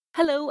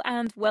Hello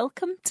and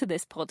welcome to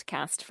this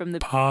podcast from the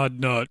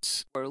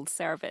Podnuts World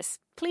Service.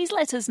 Please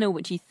let us know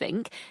what you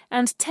think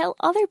and tell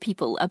other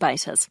people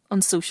about us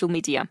on social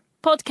media.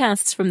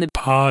 Podcasts from the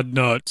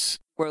Podnuts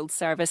World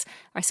Service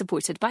are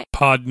supported by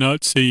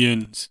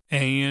Podnutsians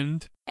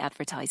and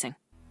advertising.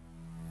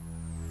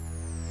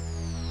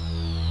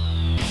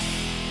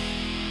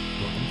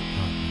 Welcome to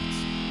Podnuts.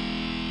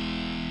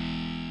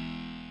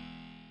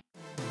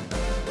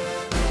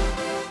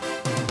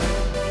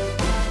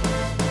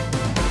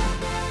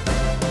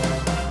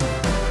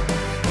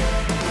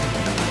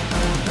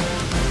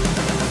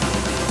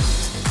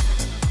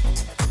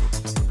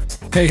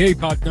 Hey,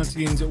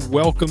 Podnutsians,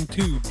 welcome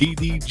to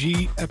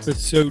DDG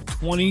episode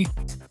 20.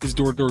 This is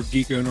Door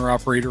Geek owner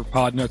operator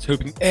Podnuts,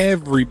 hoping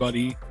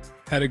everybody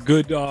had a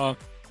good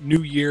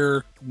new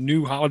year,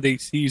 new holiday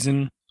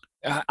season.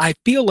 I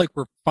feel like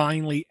we're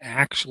finally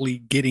actually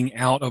getting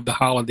out of the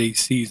holiday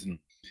season.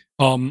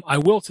 I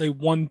will say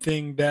one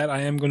thing that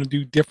I am going to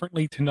do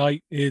differently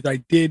tonight is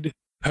I did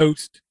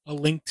post a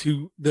link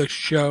to the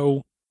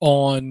show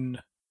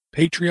on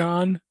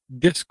Patreon,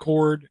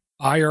 Discord,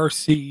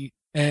 IRC,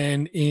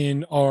 and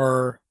in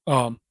our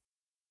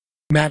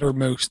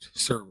Mattermost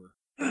server.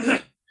 I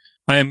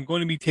am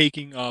going to be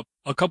taking up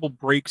a couple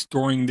breaks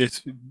during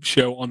this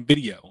show on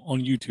video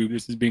on YouTube.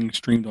 This is being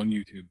streamed on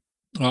YouTube.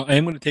 I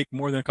am going to take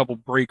more than a couple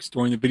breaks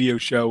during the video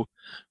show,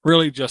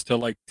 really just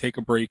to take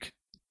a break,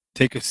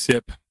 take a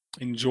sip,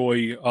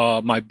 enjoy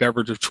my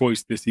beverage of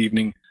choice this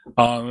evening.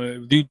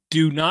 Do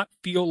not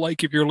feel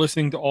like if you're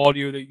listening to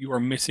audio that you are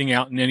missing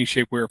out in any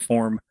shape, way, or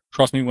form.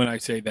 Trust me when I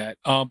say that.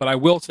 But I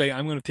will say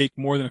I'm going to take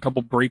more than a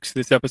couple breaks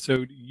this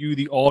episode. You,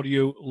 the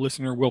audio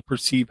listener, will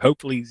perceive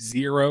hopefully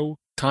zero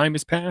time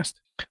has passed.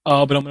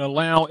 But I'm going to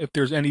allow, if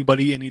there's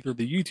anybody in either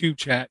the YouTube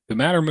chat, the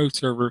Mattermost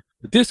server,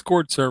 the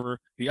Discord server,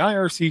 the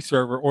IRC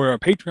server, or a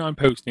Patreon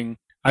posting,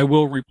 I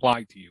will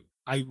reply to you.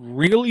 I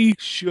really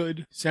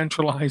should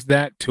centralize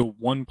that to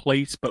one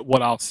place, but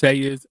what I'll say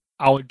is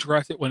I'll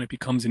address it when it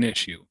becomes an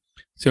issue.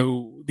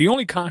 So the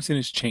only constant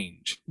is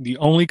change. The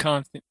only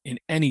constant in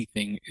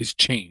anything is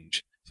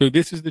change. So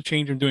this is the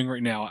change I'm doing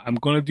right now. I'm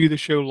going to do the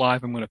show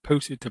live. I'm going to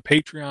post it to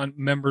Patreon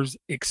members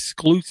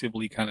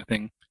exclusively kind of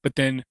thing, but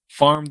then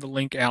farm the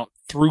link out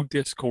through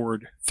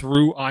Discord,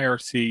 through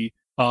IRC.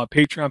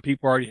 Patreon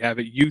people already have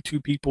it.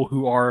 YouTube people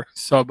who are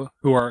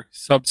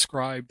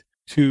subscribed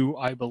to,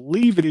 I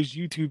believe it is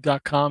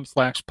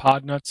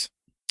youtube.com/podnuts.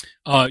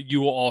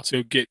 You will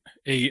also get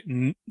a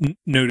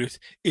notice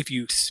if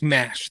you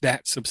smash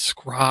that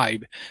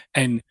subscribe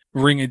and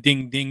ring a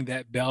ding ding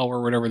that bell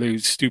or whatever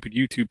those stupid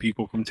YouTube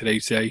people from today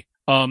say.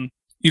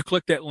 You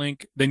click that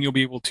link, then you'll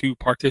be able to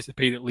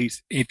participate at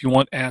least if you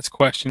want to ask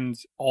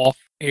questions off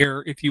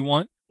air if you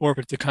want, or if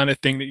it's the kind of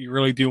thing that you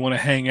really do want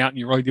to hang out and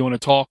you really do want to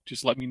talk,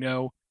 just let me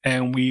know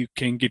and we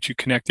can get you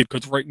connected,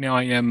 because right now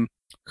I am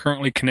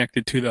currently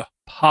connected to the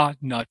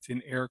Podnuts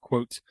in air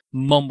quotes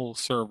Mumble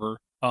server.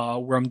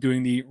 Where I'm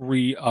doing the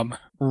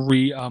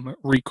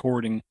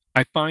recording.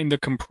 I find the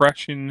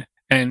compression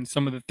and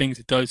some of the things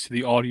it does to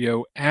the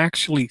audio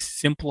actually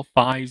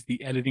simplifies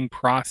the editing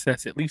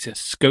process, at least a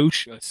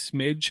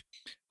smidge.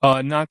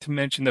 Not to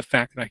mention the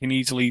fact that I can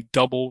easily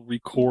double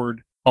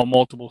record on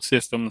multiple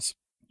systems,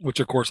 which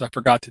of course I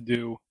forgot to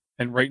do.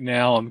 And right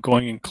now I'm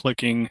going and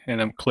clicking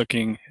and I'm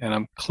clicking and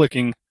I'm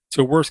clicking.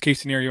 So worst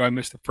case scenario, I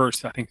missed the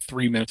first, I think,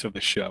 3 minutes of the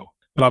show.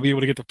 But I'll be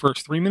able to get the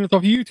first 3 minutes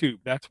off YouTube.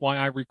 That's why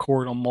I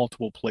record on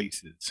multiple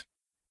places.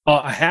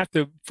 I have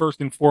to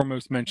first and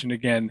foremost mention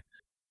again,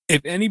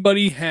 if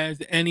anybody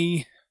has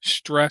any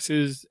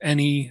stresses,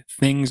 any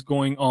things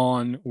going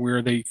on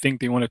where they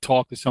think they want to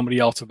talk to somebody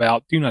else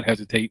about, do not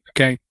hesitate,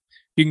 okay?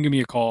 You can give me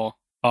a call.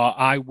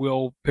 I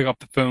will pick up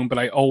the phone, but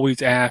I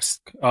always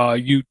ask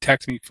you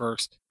text me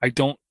first. I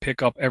don't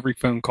pick up every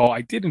phone call.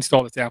 I did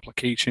install this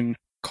application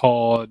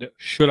called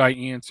Should I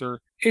Answer?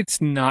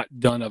 It's not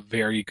done a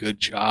very good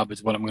job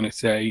is what I'm going to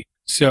say.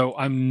 So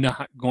I'm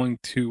not going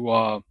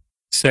to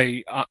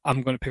say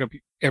I'm going to pick up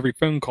every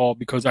phone call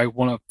because I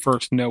want to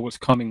first know what's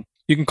coming.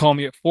 You can call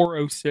me at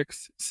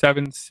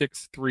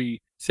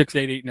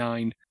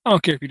 406-763-6889. I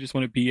don't care if you just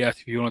want to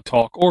BS, if you want to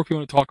talk, or if you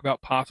want to talk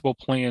about possible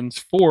plans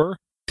for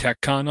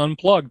TechCon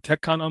Unplugged.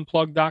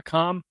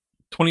 TechConUnplugged.com.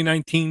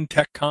 2019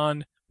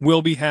 TechCon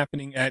will be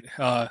happening at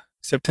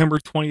September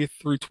 20th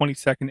through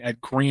 22nd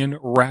at Grand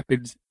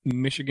Rapids,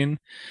 Michigan.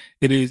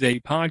 It is a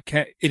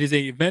podcast. It is an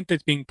event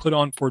that's being put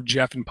on for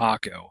Jeff and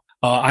Paco.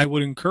 I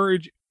would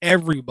encourage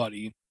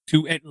everybody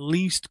to at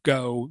least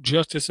go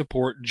just to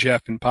support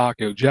Jeff and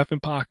Paco. Jeff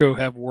and Paco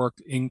have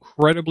worked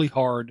incredibly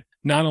hard,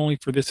 not only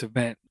for this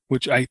event,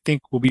 which I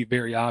think will be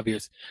very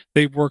obvious.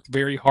 They've worked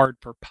very hard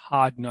for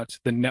Podnuts,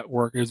 the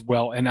network, as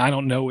well. And I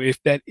don't know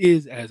if that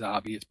is as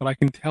obvious, but I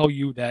can tell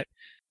you that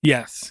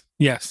yes,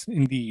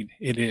 indeed,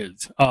 it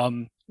is.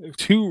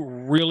 Two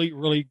really,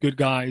 really good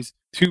guys,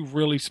 two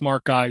really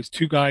smart guys,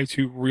 two guys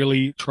who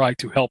really try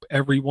to help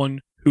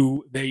everyone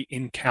who they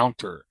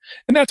encounter.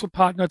 And that's what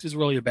Podnuts is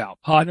really about.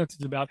 Podnuts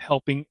is about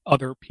helping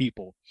other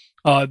people.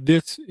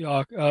 This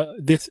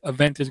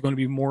event is going to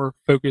be more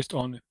focused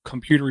on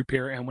computer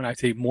repair. And when I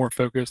say more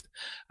focused,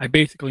 I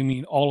basically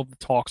mean all of the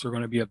talks are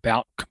going to be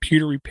about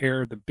computer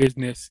repair, the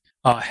business,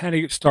 how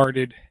to get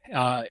started,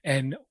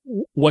 and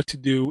what to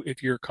do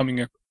if you're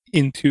coming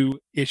into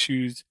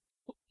issues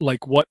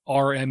like what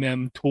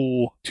RMM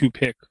tool to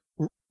pick,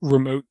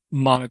 remote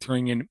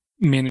monitoring and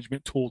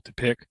management tool to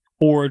pick,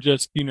 or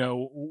just,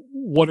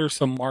 what are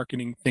some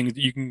marketing things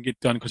that you can get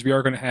done? Because we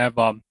are going to have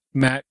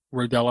Matt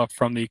Rodella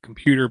from the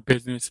Computer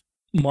Business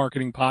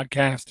Marketing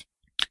Podcast,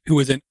 who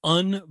is an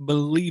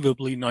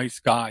unbelievably nice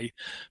guy,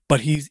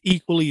 but he's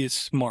equally as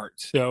smart.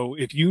 So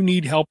if you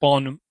need help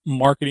on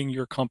marketing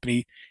your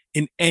company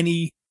in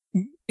any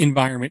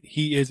environment,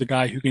 he is a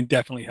guy who can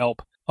definitely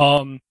help.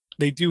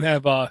 They do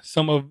have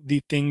some of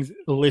the things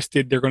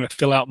listed. They're going to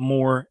fill out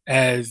more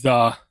as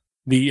the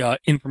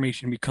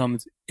information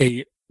becomes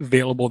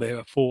available. They have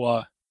a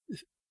full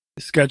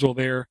schedule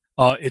there.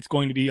 It's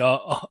going to be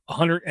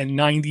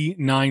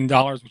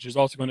 $199, which is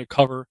also going to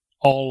cover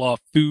all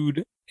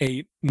food,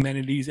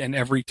 amenities, and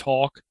every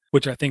talk,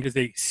 which I think is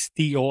a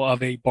steal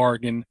of a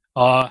bargain.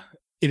 It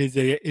is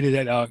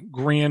at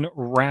Grand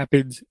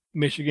Rapids,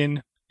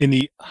 Michigan, in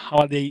the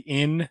Holiday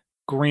Inn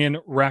Grand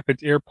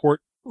Rapids Airport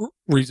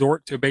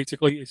Resort. So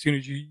basically, as soon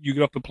as you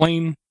get off the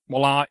plane,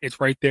 voila, it's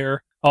right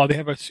there. They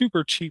have a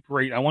super cheap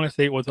rate. I want to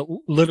say it was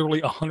literally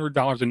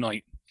 $100 a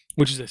night,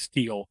 which is a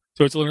steal.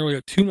 So it's literally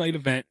a 2-night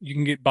event. You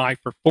can get by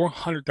for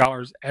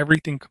 $400,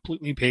 everything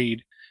completely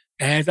paid.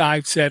 As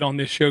I've said on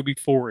this show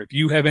before, if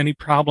you have any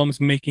problems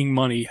making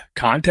money,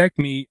 contact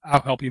me.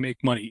 I'll help you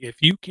make money. If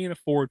you can't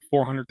afford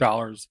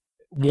 $400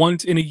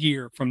 once in a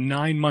year from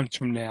 9 months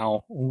from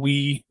now,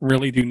 we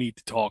really do need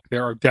to talk.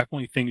 There are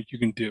definitely things you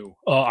can do.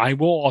 I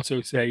will also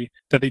say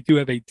that they do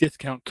have a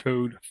discount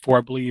code for,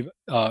 I believe,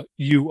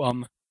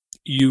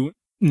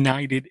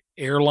 United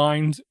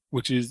Airlines,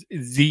 which is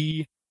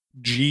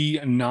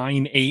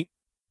ZG98.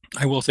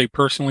 I will say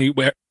personally,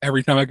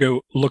 every time I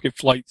go look at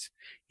flights,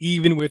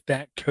 even with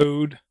that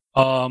code,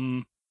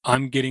 I'm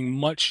getting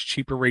much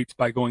cheaper rates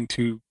by going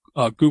to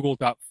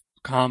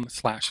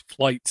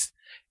google.com/flights.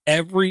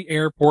 Every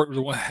airport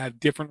will have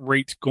different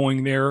rates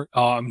going there.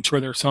 I'm sure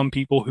there are some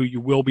people who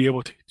you will be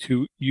able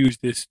to use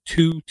this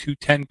 2 to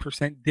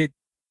 10%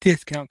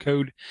 discount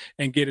code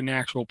and get an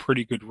actual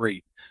pretty good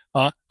rate.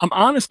 I'm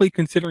honestly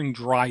considering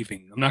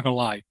driving. I'm not going to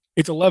lie.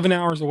 It's 11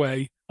 hours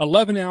away.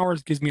 11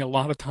 hours gives me a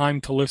lot of time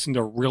to listen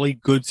to really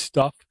good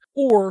stuff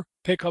or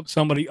pick up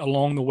somebody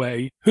along the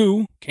way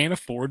who can't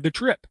afford the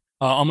trip.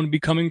 I'm going to be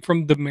coming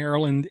from the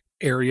Maryland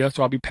area,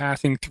 so I'll be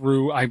passing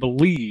through, I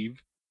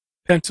believe,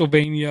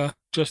 Pennsylvania,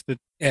 just the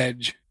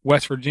edge,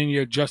 West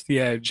Virginia, just the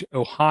edge,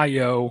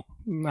 Ohio,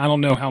 I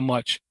don't know how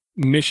much,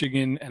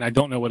 Michigan, and I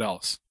don't know what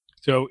else.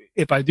 So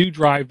if I do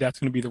drive, that's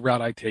going to be the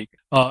route I take.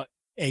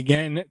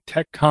 Again,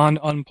 TechCon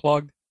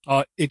Unplugged.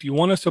 If you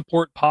want to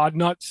support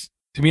Podnuts,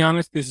 to be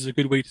honest, this is a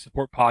good way to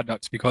support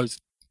Podnuts because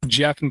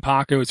Jeff and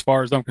Paco, as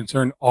far as I'm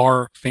concerned,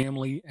 are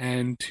family,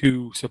 and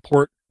to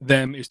support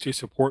them is to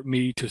support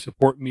me. To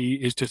support me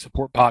is to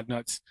support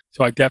Podnuts.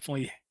 So I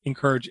definitely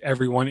encourage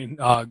everyone and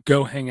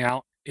go hang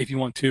out if you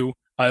want to.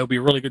 It'll be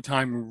a really good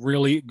time,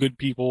 really good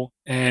people,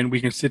 and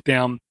we can sit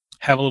down,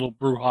 have a little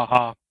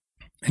brouhaha,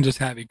 and just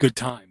have a good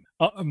time.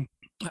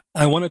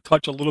 I want to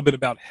touch a little bit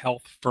about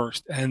health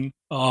first, and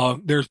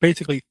there's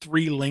basically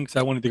 3 links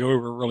I wanted to go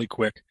over really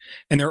quick,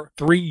 and there are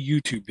 3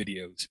 YouTube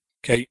videos.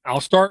 Okay,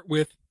 I'll start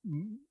with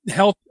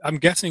health. I'm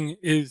guessing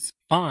is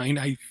fine.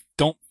 I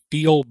don't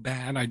feel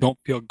bad. I don't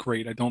feel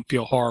great. I don't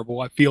feel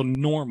horrible. I feel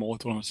normal.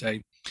 That's what I'm gonna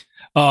say.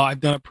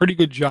 I've done a pretty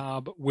good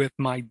job with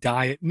my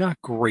diet.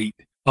 Not great.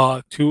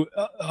 To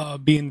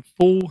be in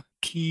full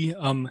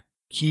ketosis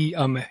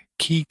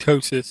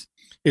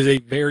is a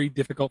very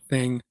difficult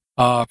thing.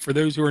 For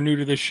those who are new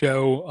to this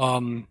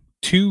show,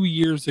 2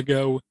 years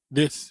ago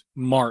this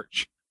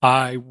March,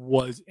 I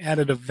was at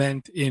an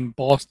event in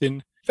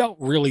Boston. Felt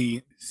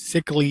really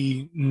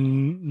sickly,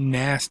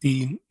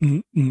 nasty,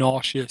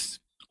 nauseous,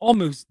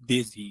 almost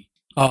dizzy.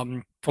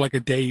 For like a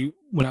day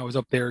when I was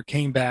up there.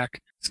 Came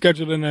back,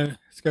 scheduled a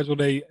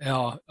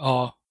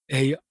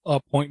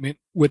appointment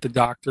with the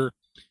doctor.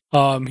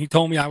 He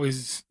told me I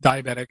was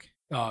diabetic.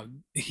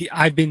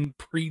 I've been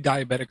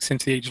pre-diabetic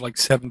since the age of like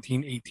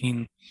 17,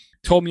 18.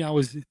 Told me I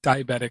was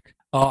diabetic.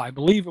 I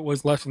believe it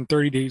was less than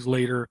 30 days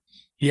later,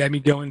 he had me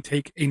go and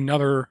take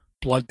another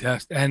blood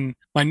test, and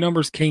my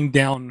numbers came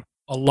down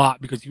a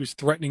lot because he was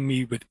threatening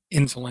me with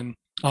insulin.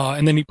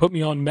 And then he put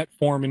me on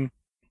metformin.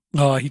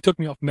 He took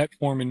me off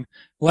metformin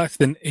less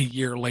than a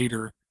year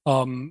later.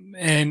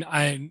 And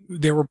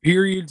there were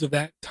periods of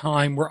that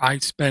time where I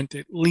spent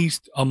at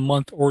least a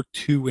month or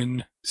 2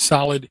 in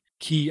solid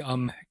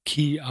ketosis.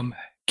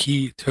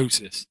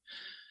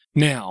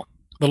 Now,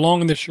 the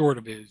long and the short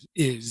of it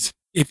is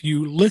if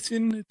you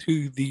listen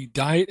to the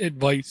diet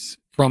advice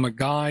from a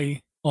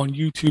guy on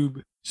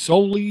YouTube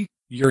solely,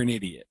 you're an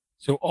idiot.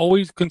 So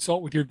always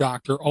consult with your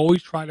doctor.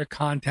 Always try to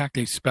contact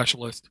a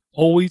specialist.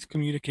 Always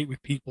communicate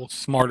with people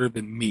smarter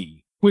than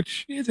me,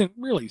 which isn't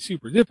really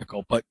super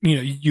difficult, but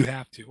you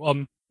have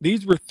to.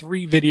 These were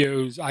 3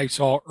 videos I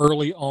saw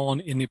early on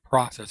in the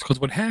process, because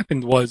what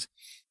happened was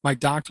my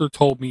doctor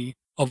told me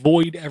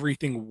avoid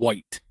everything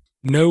white.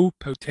 No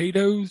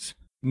potatoes,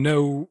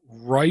 no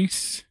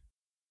rice,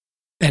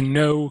 and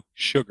no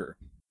sugar.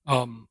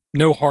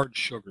 No hard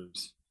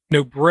sugars.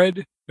 No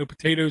bread, no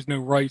potatoes, no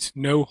rice,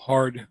 no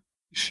hard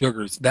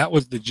sugars. That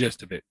was the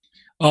gist of it.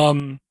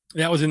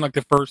 That was in like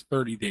the first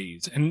 30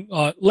 days. And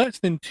less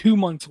than 2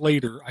 months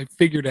later, I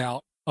figured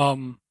out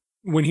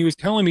when he was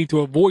telling me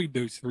to avoid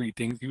those 3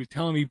 things, he was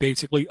telling me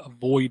basically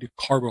avoid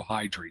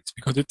carbohydrates,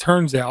 because it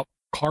turns out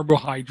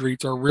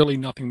carbohydrates are really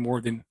nothing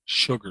more than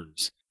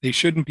sugars. They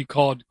shouldn't be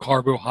called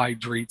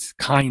carbohydrates,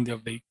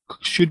 They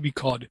should be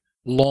called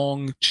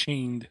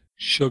long-chained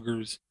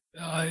sugars.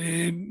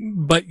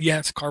 But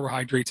yes,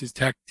 carbohydrates is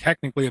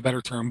technically a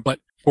better term, but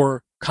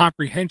for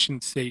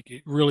comprehension's sake,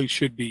 it really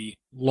should be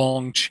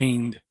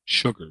long-chained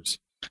sugars.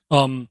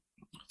 So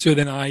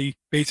then I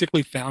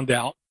basically found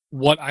out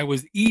what I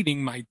was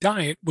eating. My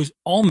diet was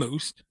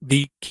almost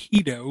the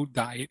keto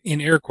diet, in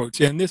air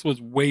quotes. And this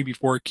was way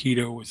before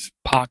keto was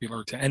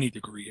popular to any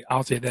degree.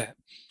 I'll say that.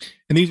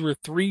 And these were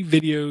 3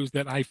 videos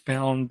that I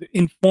found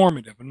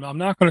informative. And I'm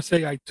not going to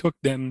say I took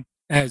them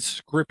as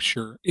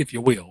scripture, if you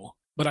will,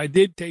 but I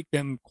did take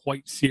them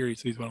quite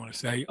seriously, is what I want to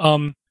say.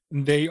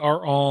 They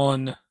are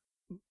on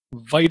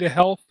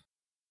VitaHealth,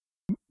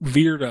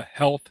 Virta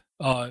Health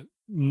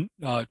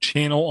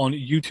channel on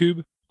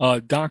YouTube.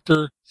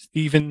 Dr.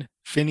 Stephen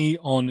Finney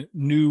on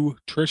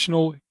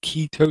nutritional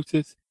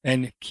ketosis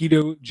and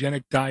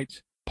ketogenic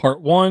diets,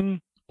 part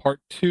 1, part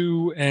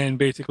 2, and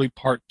basically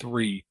part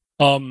 3.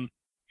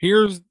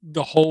 Here's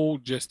the whole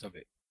gist of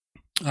it.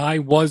 I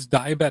was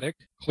diabetic.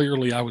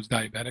 Clearly, I was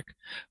diabetic.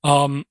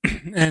 And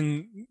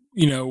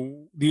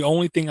the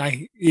only thing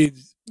I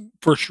is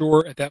for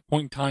sure at that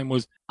point in time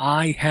was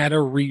I had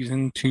a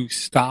reason to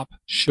stop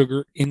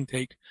sugar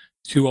intake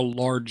to a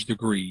large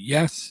degree.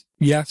 Yes,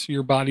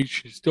 your body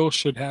still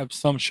should have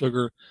some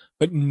sugar,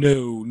 but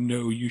no,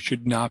 you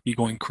should not be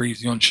going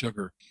crazy on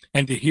sugar.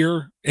 And to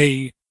hear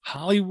a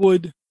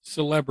Hollywood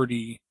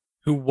celebrity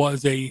who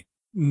was a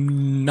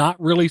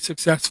not really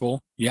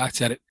successful, I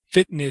said it,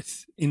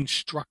 fitness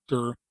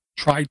instructor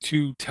try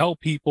to tell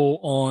people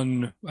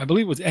on, I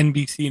believe it was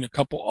NBC and a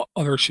couple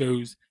other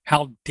shows,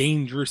 how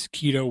dangerous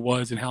keto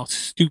was and how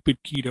stupid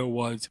keto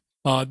was.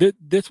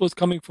 This was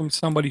coming from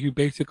somebody who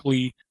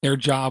basically their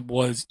job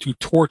was to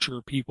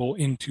torture people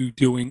into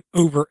doing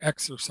over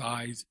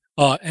exercise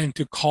and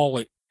to call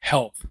it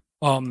health.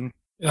 And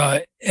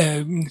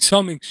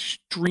some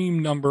extreme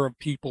number of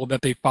people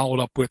that they followed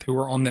up with who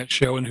were on that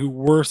show and who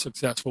were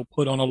successful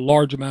put on a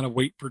large amount of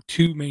weight for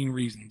 2 main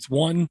reasons.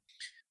 1,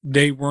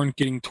 they weren't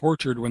getting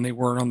tortured when they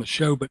weren't on the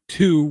show, but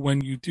 2,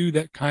 when you do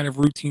that kind of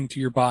routine to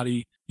your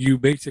body, you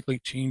basically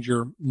change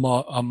your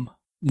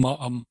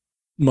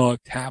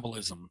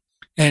metabolism,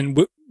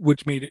 and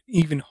which made it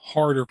even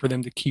harder for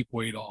them to keep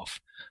weight off.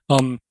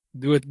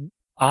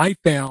 I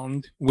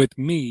found with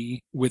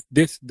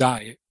this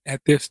diet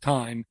at this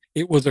time,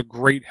 it was a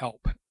great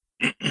help.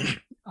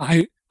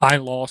 I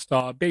lost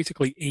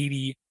basically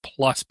 80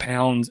 plus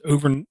pounds,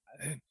 over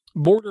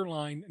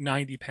borderline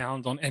 90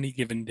 pounds on any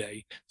given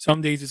day.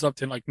 Some days it's up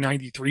to like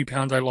 93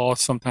 pounds I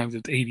lost. Sometimes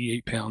it's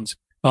 88 pounds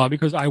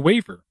because I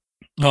waver.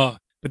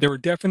 But there were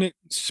definite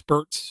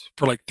spurts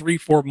for like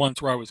 3-4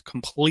 months where I was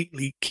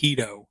completely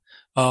keto.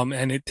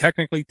 And it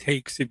technically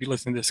takes, if you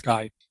listen to this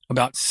guy,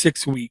 about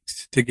 6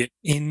 weeks to get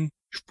in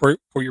for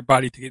your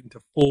body to get into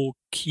full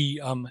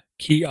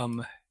ketosis.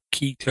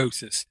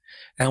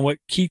 And what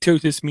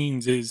ketosis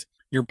means is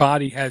your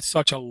body has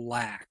such a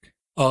lack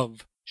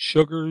of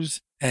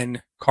sugars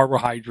and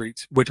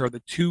carbohydrates, which are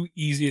the 2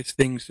 easiest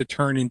things to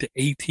turn into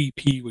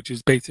ATP, which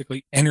is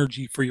basically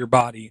energy for your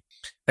body,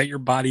 that your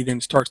body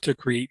then starts to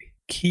create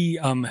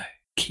ketones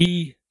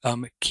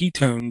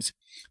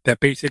that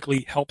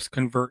basically helps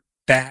convert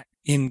fat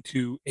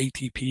into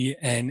ATP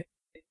and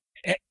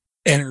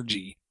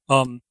energy.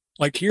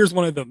 Like here's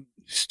one of the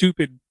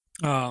stupid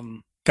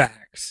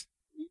facts.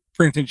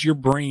 For instance, your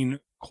brain,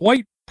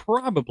 quite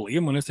probably,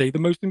 I'm going to say the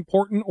most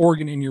important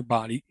organ in your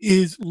body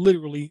is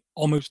literally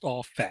almost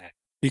all fat,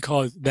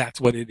 because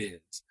that's what it is.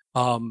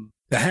 To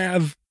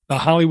have the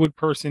Hollywood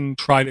person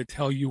try to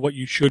tell you what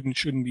you should and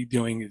shouldn't be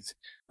doing is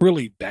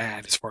really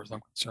bad as far as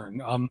I'm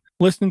concerned.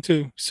 Listen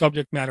to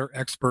subject matter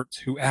experts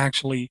who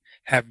actually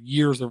have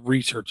years of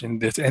research in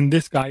this, and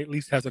this guy at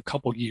least has a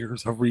couple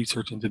years of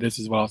research into this,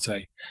 is what I'll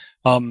say.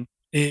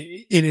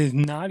 It is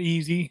not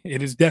easy.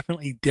 It is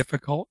definitely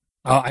difficult.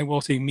 I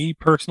will say, me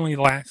personally,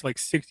 the last like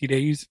 60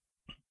 days,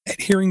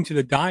 adhering to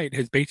the diet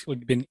has basically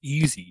been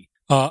easy.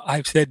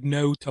 I've said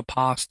no to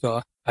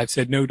pasta. I've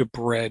said no to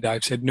bread.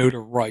 I've said no to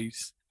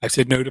rice. I've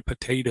said no to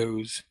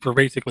potatoes for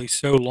basically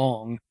so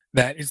long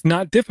that it's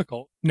not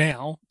difficult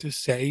now to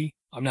say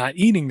I'm not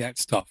eating that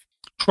stuff.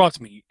 Trust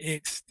me,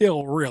 it's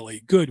still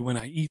really good when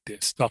I eat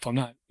this stuff. I'm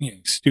not,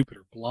 stupid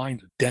or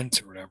blind or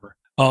dense or whatever.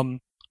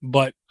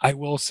 But I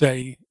will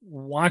say,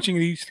 watching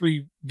these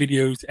 3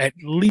 videos at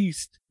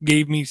least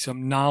gave me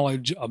some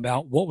knowledge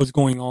about what was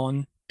going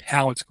on,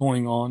 how it's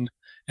going on,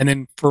 and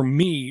then for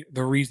me,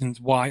 the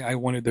reasons why I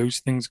wanted those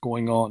things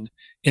going on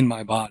in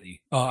my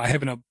body. I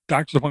have a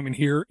doctor's appointment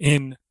here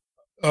in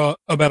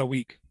about a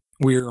week,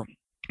 where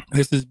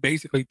this is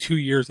basically 2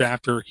 years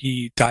after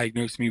he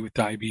diagnosed me with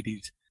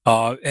diabetes.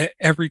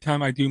 Every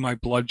time I do my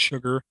blood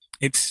sugar,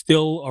 it's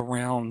still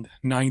around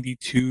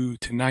 92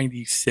 to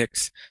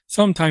 96.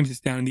 Sometimes it's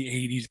down in the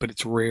 80s, but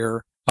it's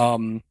rare.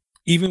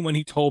 Even when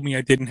he told me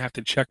I didn't have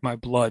to check my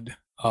blood,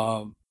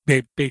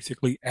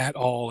 basically at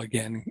all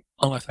again,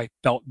 unless I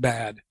felt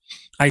bad,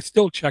 I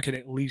still check it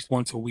at least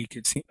once a week.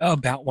 It's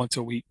about once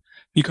a week,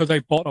 because I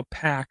bought a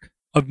pack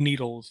of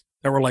needles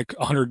that were like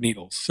 100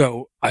 needles,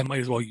 so I might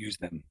as well use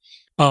them.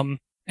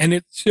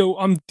 So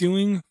I'm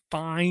doing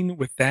fine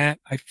with that.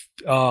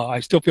 I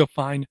still feel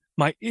fine.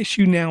 My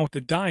issue now with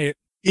the diet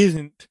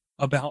isn't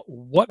about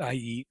what I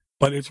eat,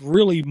 but it's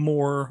really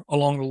more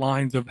along the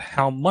lines of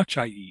how much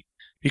I eat,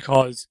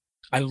 because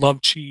I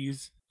love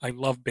cheese, I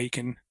love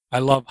bacon, I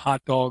love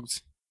hot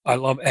dogs, I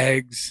love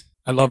eggs,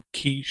 I love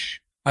quiche,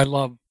 I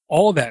love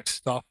all that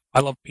stuff. I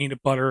love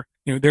peanut butter.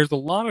 There's a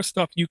lot of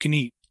stuff you can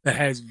eat that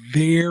has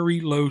very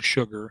low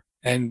sugar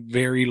and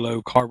very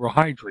low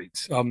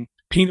carbohydrates.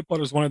 Peanut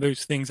butter is one of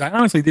those things I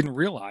honestly didn't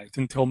realize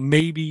until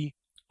maybe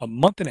a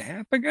month and a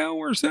half ago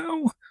or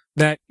so,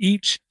 that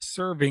each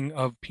serving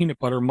of peanut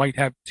butter might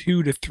have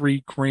 2 to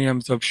 3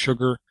 grams of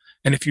sugar.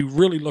 And if you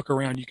really look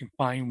around, you can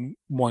find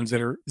ones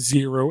that are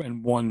 0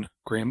 and 1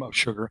 gram of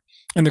sugar.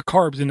 And the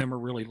carbs in them are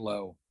really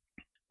low,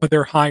 but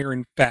they're higher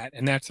in fat.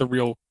 And that's a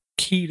real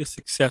key to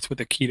success with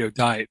the keto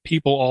diet.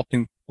 People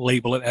often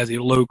label it as a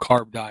low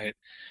carb diet.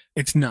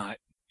 It's not.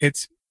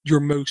 It's you're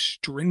most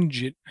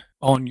stringent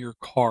on your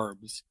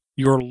carbs.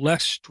 You're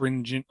less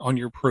stringent on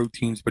your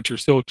proteins, but you're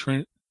still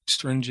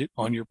stringent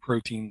on your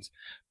proteins.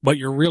 But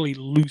you're really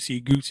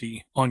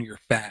loosey-goosey on your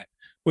fat,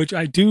 which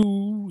I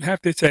do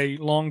have to say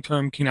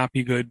long-term cannot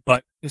be good,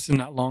 but this is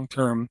not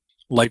long-term.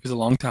 Life is a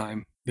long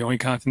time. The only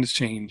constant is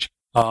change.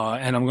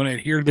 And I'm going to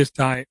adhere to this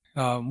diet.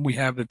 We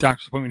have the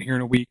doctor's appointment here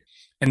in a week.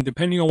 And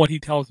depending on what he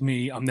tells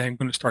me, I'm then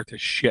going to start to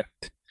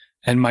shift.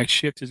 And my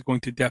shift is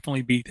going to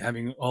definitely be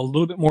having a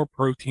little bit more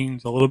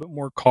proteins, a little bit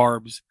more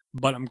carbs,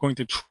 but I'm going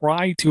to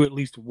try to at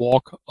least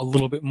walk a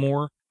little bit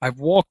more. I've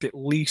walked at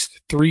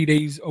least 3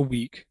 days a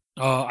week.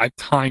 I've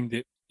timed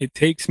it. It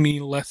takes me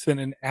less than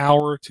an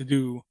hour to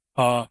do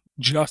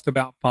just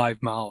about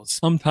 5 miles.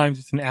 Sometimes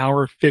it's an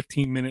hour,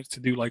 15 minutes to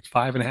do like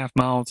 5.5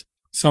 miles.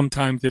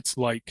 Sometimes it's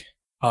like,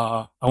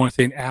 I want to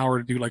say an hour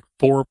to do like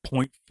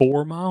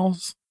 4.4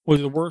 miles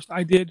was the worst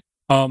I did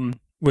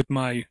with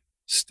my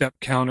step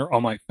counter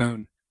on my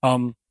phone,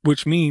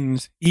 which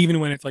means even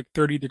when it's like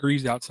 30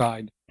 degrees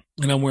outside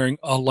and I'm wearing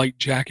a light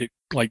jacket,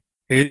 like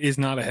it is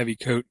not a heavy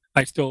coat,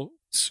 I still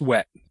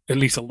sweat at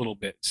least a little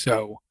bit.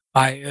 So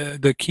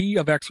the key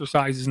of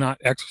exercise is not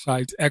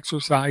exercise.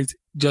 Exercise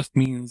just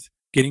means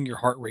getting your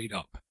heart rate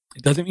up.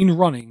 It doesn't mean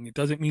running. It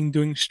doesn't mean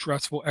doing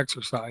stressful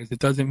exercise. It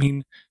doesn't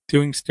mean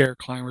doing stair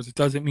climbers. It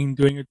doesn't mean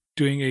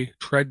doing a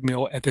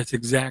treadmill at this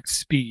exact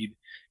speed.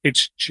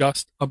 It's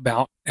just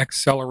about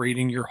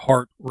accelerating your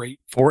heart rate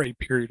for a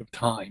period of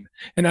time.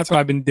 And that's what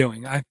I've been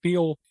doing. I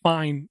feel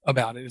fine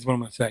about it, is what I'm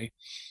going to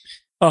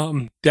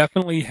say.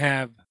 Definitely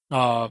have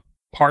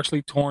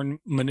partially torn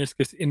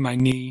meniscus in my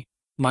knee.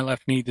 My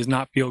left knee does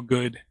not feel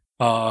good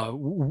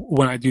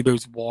when I do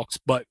those walks,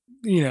 but,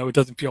 it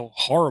doesn't feel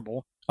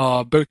horrible.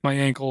 Both my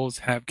ankles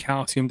have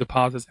calcium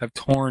deposits, have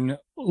torn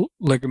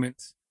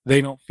ligaments.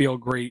 They don't feel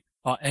great.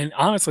 And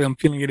honestly, I'm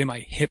feeling it in my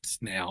hips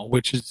now,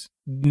 which is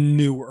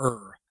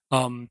newer.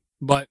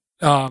 But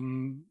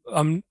I'm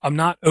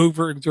not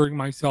overexerting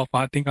myself.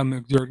 I think I'm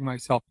exerting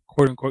myself,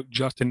 quote unquote,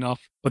 just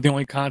enough. But the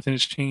only constant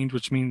is change,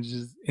 which means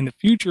is in the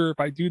future, if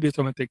I do this,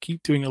 I'm going to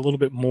keep doing a little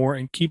bit more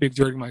and keep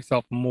exerting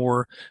myself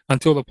more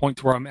until the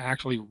point where I'm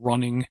actually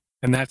running.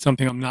 And that's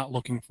something I'm not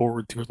looking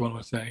forward to, is what I'm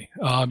going to say,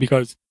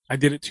 because I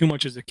did it too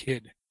much as a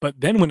kid. But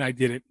then when I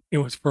did it, it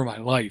was for my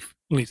life.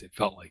 At least it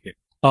felt like it.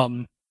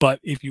 But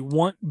if you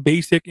want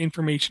basic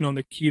information on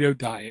the keto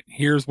diet,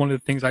 here's one of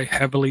the things I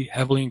heavily,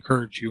 heavily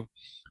encourage you.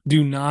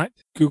 Do not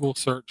Google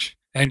search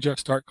and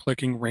just start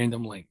clicking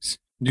random links.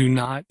 Do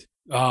not,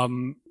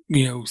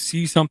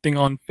 see something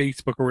on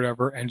Facebook or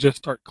whatever and just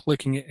start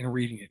clicking it and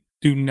reading it.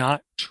 Do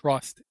not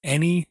trust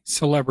any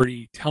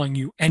celebrity telling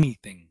you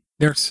anything.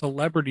 They're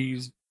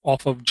celebrities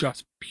off of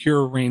just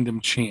pure random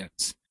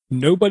chance.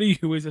 Nobody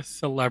who is a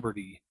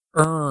celebrity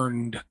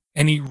earned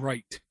any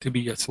right to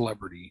be a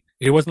celebrity.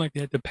 It wasn't like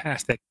they had to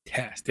pass that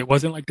test. It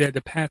wasn't like they had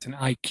to pass an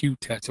IQ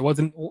test. It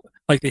wasn't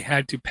like they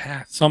had to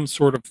pass some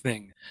sort of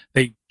thing.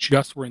 They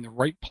just were in the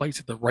right place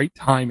at the right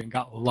time and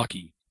got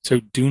lucky. So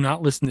do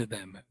not listen to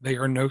them. They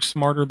are no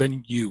smarter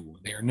than you.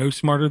 They are no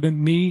smarter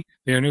than me.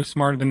 They are no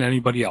smarter than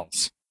anybody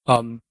else.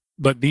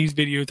 But these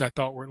videos I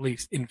thought were at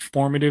least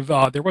informative.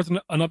 There was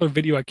another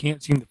video I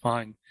can't seem to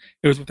find.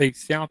 It was with a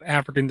South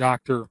African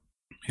doctor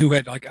who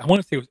had, I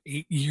want to say it was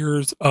 8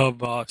 years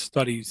of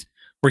studies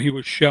where he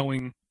was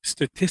showing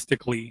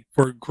statistically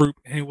for a group,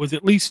 and it was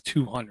at least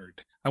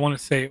 200. I want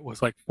to say it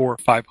was like 400 or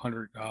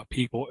 500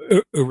 people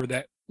over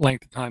that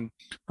length of time,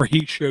 where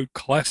he showed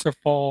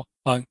cholesterol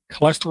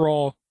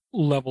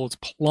levels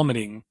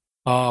plummeting.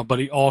 But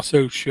he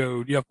also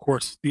showed, of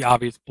course, the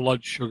obvious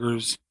blood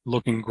sugars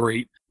looking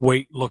great,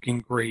 weight looking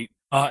great,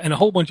 and a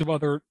whole bunch of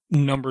other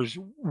numbers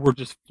were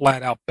just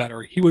flat out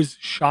better. He was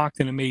shocked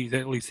and amazed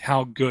at least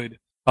how good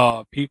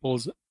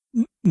people's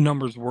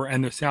numbers were,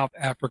 and the South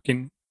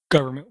African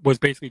government was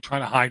basically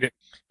trying to hide it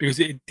because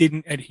it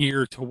didn't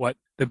adhere to what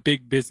the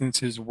big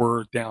businesses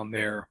were down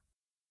there.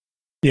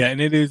 Yeah,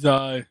 and it is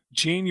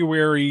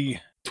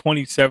January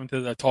 27th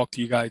as I talk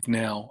to you guys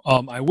now.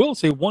 I will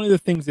say one of the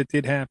things that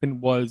did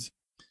happen was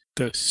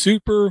the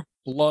super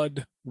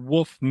blood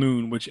wolf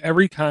moon, which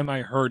every time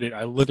I heard it,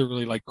 I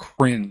literally like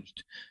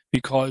cringed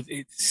because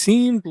it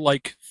seemed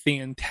like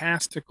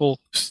fantastical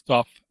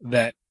stuff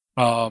that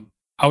I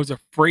was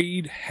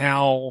afraid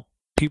how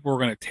people were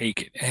going to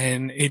take it.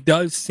 And it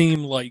does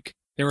seem like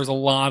there was a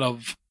lot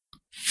of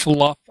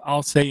fluff,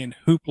 I'll say, and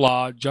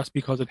hoopla just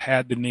because it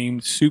had the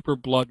name Super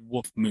Blood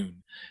Wolf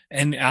Moon.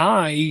 And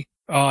I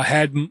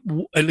had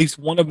at least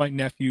one of my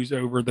nephews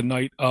over the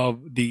night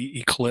of the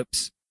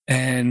eclipse,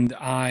 and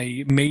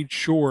I made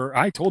sure,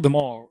 I told them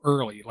all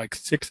early, like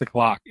 6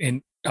 o'clock,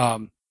 and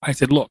I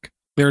said, look,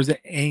 there's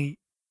a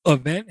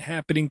event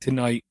happening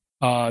tonight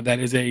that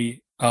is a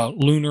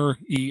lunar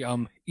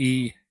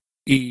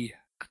eclipse.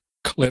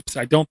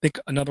 I don't think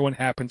another one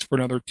happens for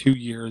another 2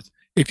 years.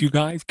 If you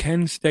guys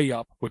can stay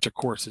up, which of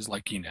course is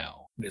like,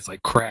 it's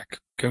like crack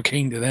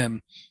cocaine to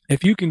them.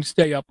 If you can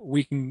stay up,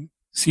 we can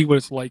see what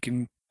it's like,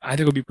 and I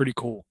think it'll be pretty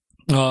cool.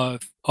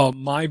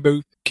 My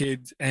both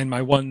kids and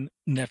my one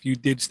nephew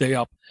did stay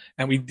up,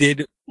 and we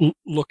did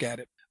look at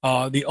it.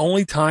 The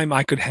only time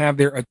I could have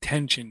their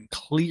attention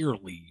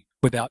clearly,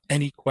 without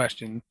any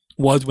question,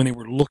 was when they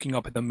were looking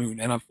up at the moon.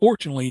 And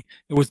unfortunately,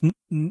 it was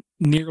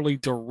nearly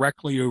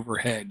directly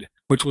overhead,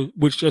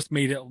 which just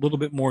made it a little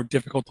bit more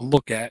difficult to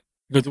look at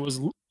because it was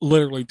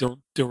literally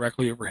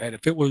directly overhead.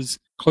 If it was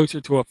closer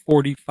to a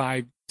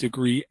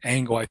 45-degree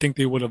angle, I think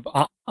they would have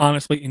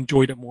honestly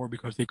enjoyed it more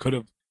because they could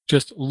have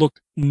just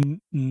looked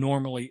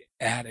normally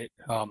at it.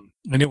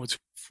 And it was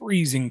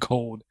freezing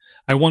cold.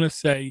 I want to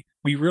say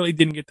we really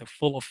didn't get the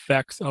full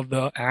effects of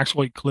the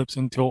actual eclipse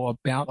until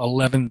about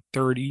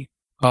 11:30.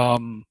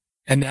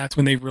 And that's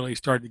when they really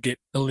started to get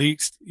at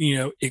least,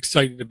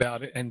 excited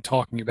about it and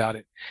talking about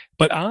it.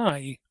 But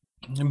I,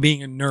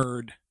 being a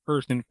nerd,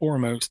 first and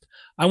foremost,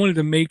 I wanted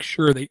to make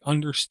sure they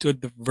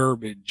understood the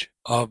verbiage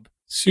of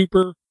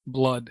Super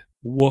Blood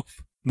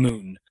Wolf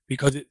Moon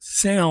because it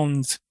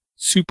sounds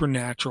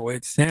supernatural.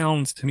 It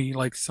sounds to me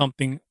like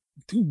something,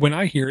 when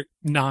I hear it,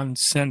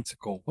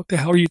 nonsensical. What the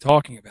hell are you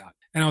talking about?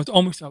 And I was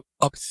almost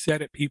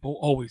upset at people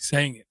always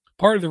saying it.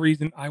 Part of the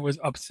reason I was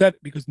upset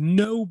because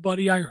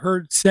nobody I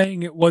heard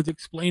saying it was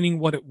explaining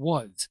what it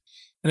was.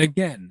 And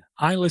again,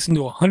 I listen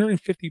to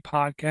 150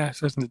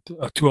 podcasts, listen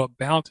to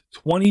about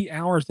 20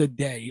 hours a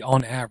day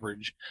on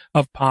average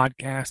of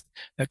podcasts.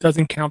 That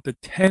doesn't count the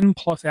 10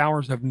 plus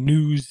hours of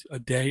news a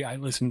day I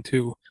listen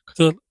to,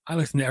 because I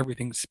listen to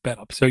everything sped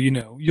up. So,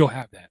 you'll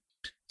have that.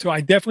 So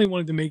I definitely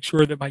wanted to make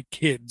sure that my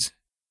kids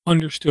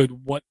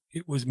understood what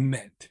it was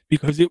meant,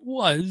 because it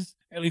was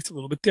at least a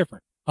little bit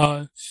different.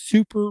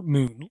 Super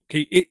moon.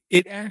 Okay,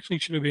 it actually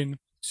should have been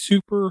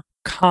super,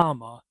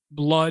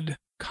 blood,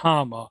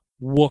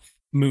 wolf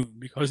moon,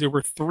 because there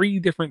were 3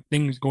 different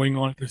things going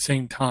on at the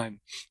same time.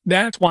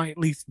 That's why at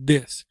least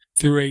this,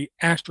 through a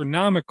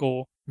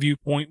astronomical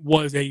viewpoint,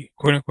 was a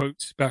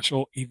quote-unquote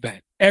special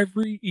event.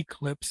 Every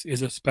eclipse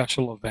is a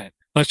special event.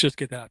 Let's just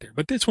get that out there.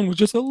 But this one was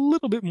just a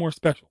little bit more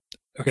special.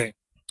 Okay,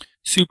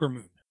 super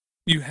moon.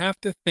 You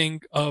have to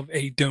think of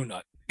a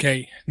donut.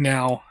 Okay,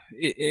 now,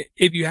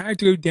 if you had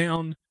to go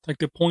down like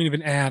the point of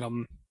an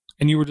atom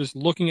and you were just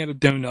looking at a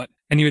donut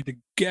and you had to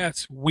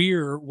guess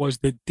where was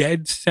the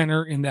dead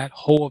center in that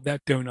hole of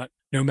that donut,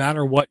 no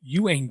matter what,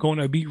 you ain't going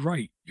to be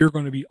right. You're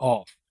going to be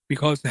off.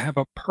 Because to have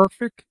a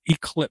perfect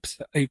eclipse,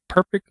 a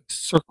perfect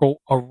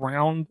circle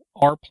around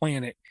our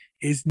planet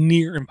is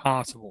near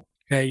impossible.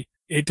 Okay,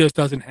 it just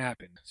doesn't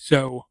happen.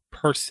 So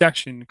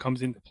precession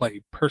comes into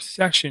play.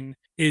 Precession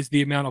is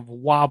the amount of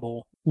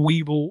wobble,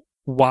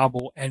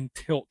 and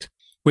tilt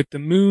with the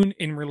moon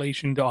in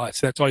relation to us.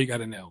 That's all you got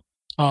to know.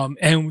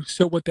 And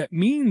so what that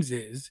means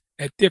is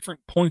at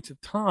different points of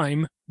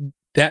time,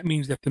 that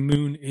means that the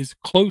moon is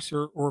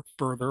closer or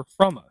further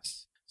from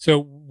us. So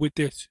with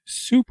this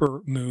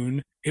super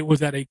moon, it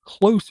was at a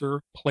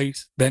closer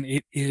place than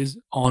it is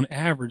on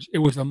average. It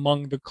was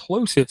among the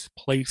closest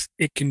place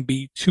it can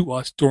be to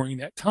us during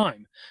that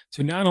time.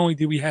 So not only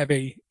did we have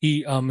a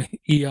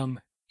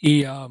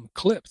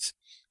eclipse,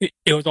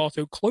 it was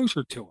also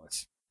closer to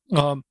us.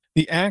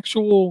 The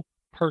actual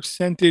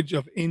percentage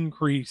of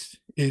increase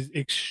is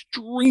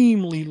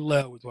extremely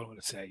low, is what I'm going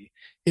to say.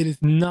 It is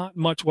not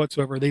much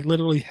whatsoever. They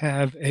literally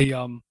have a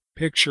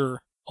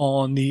picture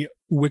on the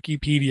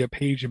Wikipedia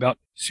page about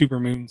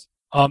supermoons.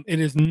 It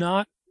is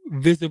not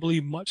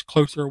visibly much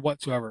closer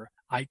whatsoever.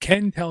 I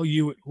can tell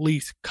you, at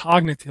least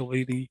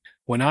cognitively,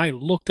 when I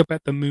looked up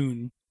at the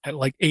moon at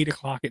like 8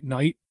 o'clock at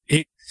night,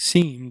 it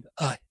seemed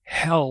a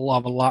hell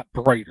of a lot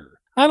brighter.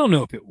 I don't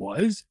know if it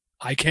was.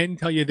 I can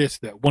tell you this,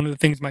 though. One of the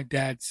things my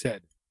dad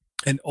said,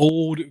 an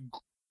old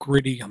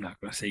gritty, I'm not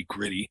going to say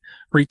gritty,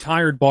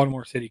 retired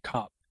Baltimore City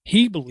cop,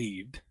 he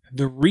believed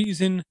the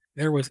reason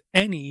there was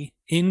any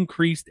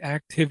increased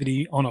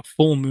activity on a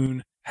full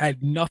moon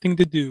had nothing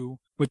to do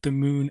with the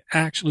moon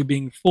actually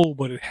being full,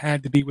 but it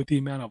had to be with the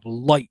amount of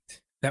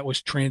light that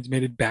was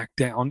transmitted back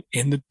down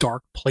in the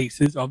dark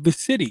places of the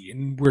city.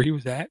 And where he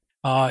was at,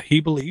 he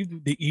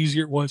believed the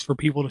easier it was for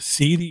people to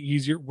see, the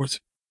easier it was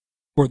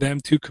for them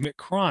to commit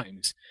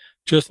crimes.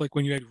 Just like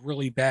when you had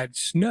really bad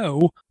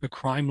snow, the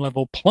crime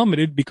level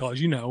plummeted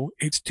because,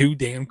 it's too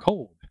damn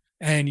cold.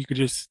 And you could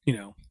just,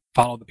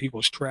 follow the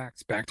people's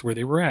tracks back to where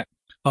they were at.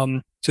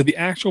 So the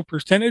actual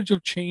percentage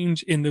of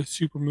change in the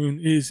supermoon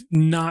is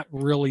not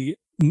really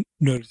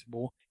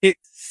noticeable. It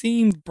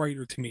seemed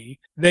brighter to me.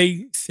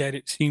 They said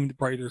it seemed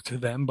brighter to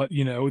them, but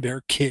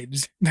they're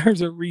kids.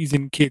 There's a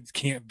reason kids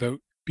can't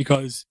vote,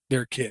 because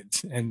they're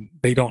kids and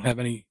they don't have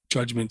any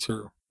judgments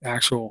or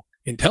actual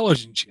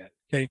intelligence yet.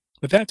 Okay,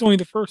 but that's only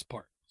the first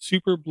part.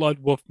 Super blood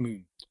wolf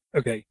moon.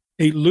 Okay,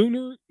 a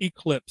lunar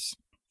eclipse.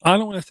 I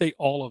don't want to say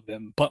all of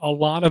them, but a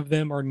lot of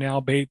them are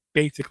now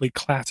basically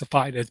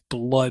classified as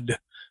blood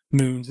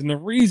moons. And the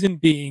reason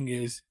being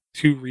is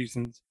two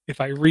reasons.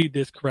 If I read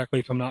this correctly,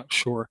 if I'm not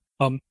sure.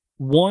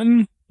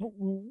 One,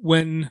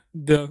 when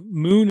the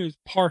moon is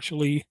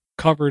partially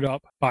covered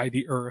up by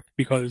the earth,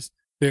 because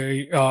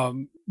they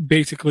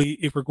basically,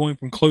 if we're going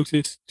from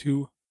closest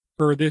to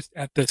furthest,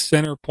 at the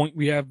center point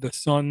we have the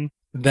sun,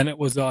 then it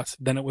was us,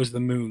 then it was the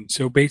moon.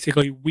 So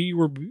basically we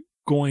were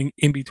going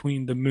in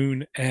between the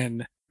moon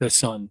and the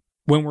sun.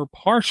 When we're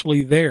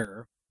partially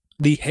there,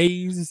 the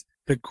haze,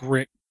 the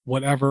grit,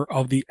 whatever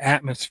of the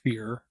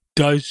atmosphere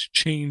does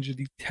change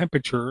the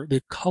temperature,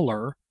 the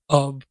color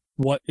of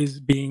what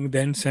is being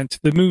then sent to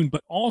the moon.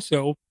 But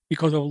also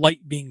because of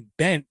light being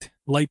bent,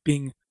 light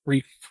being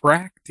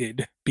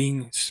refracted,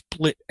 being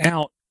split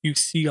out, you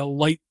see a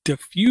light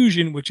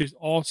diffusion, which is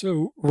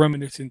also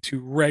reminiscent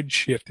to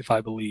redshift, if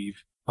I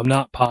believe. I'm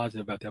not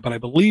positive about that, but I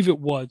believe it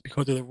was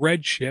because of the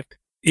redshift.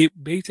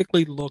 It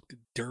basically looked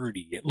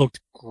dirty. It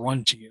looked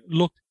grungy. It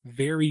looked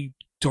very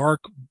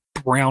dark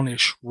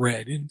brownish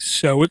red, and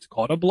so it's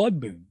called a blood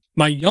moon.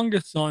 My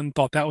youngest son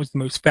thought that was the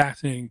most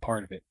fascinating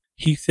part of it.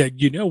 He said,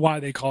 "You know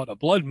why they call it a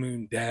blood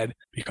moon, Dad?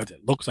 Because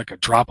it looks like a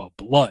drop of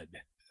blood."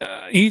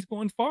 He's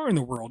going far in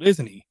the world,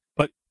 isn't he?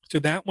 But so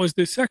that was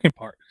the second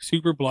part,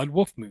 super blood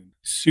wolf moon.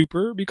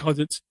 Super because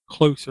it's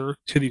closer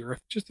to the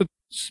earth, just a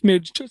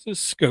smidge, just a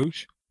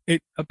skosh.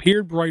 It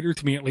appeared brighter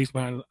to me, at least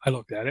when I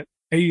looked at it.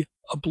 A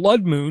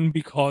blood moon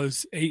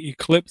because a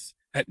eclipse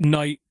at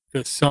night,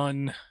 the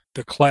sun,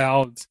 the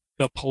clouds,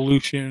 the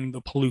pollution,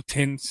 the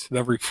pollutants,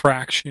 the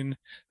refraction,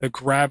 the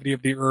gravity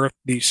of the earth,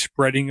 the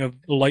spreading of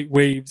light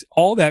waves,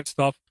 all that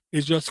stuff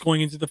is just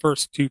going into the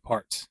first two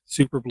parts,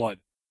 super blood.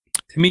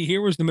 To me,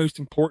 here was the most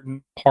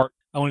important part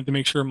I wanted to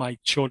make sure my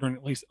children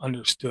at least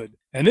understood.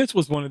 And this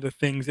was one of the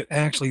things that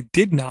actually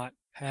did not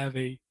have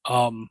a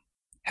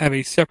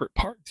separate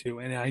part to.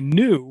 And I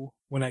knew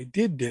when I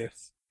did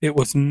this, it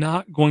was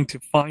not going to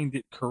find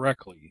it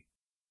correctly.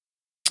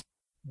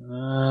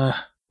 I'm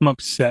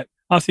upset.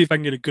 I'll see if I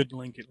can get a good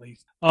link at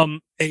least.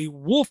 A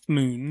wolf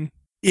moon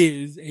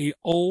is a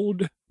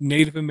old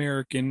Native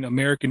American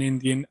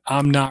Indian.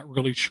 I'm not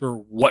really sure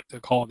what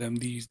to call them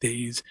these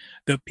days.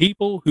 The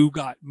people who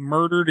got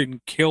murdered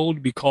and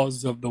killed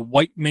because of the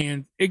white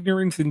man's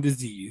ignorance and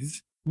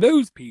disease.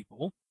 Those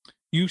people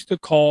used to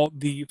call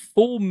the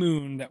full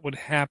moon that would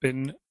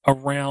happen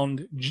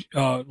around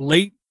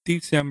late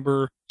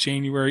December,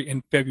 January,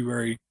 and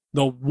February,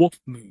 the wolf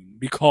moon,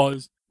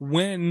 because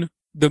when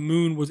the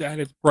moon was at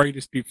its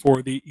brightest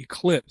before the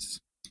eclipse,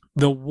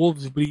 the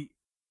wolves would be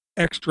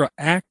extra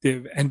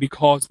active, and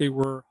because they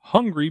were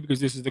hungry, because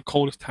this is the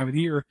coldest time of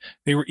the year,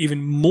 they were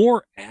even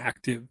more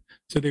active,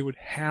 so they would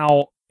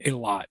howl a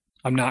lot.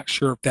 I'm not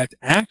sure if that's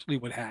actually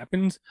what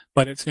happens,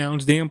 but it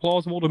sounds damn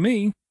plausible to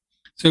me.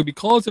 So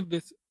because of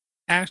this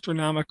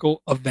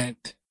astronomical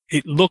event,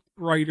 it looked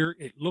brighter,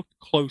 it looked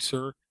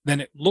closer, then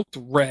it looked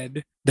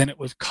red, then it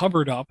was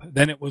covered up,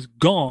 then it was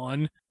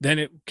gone, then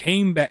it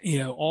came back,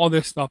 all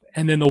this stuff,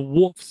 and then the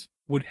wolves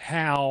would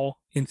howl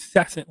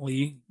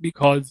incessantly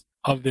because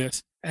of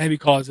this, and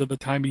because of the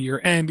time of year,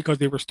 and because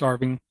they were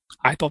starving.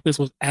 I thought this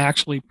was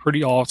actually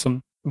pretty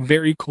awesome,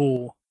 very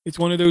cool. It's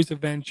one of those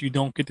events you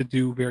don't get to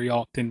do very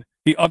often.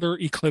 The other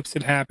eclipse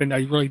that happened, I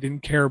really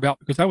didn't care about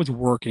because I was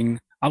working.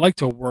 I like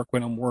to work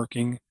when I'm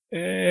working.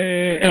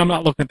 And I'm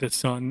not looking at the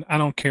sun. I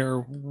don't care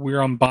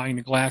where I'm buying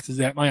the glasses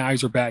at. My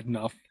eyes are bad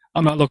enough.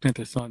 I'm not looking at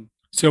the sun.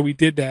 So we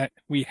did that.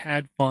 We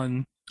had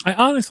fun. I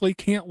honestly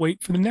can't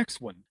wait for the next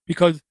one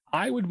because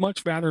I would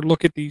much rather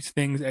look at these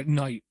things at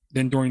night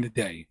than during the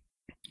day.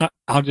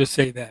 I'll just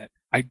say that.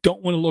 I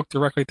don't want to look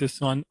directly at the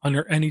sun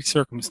under any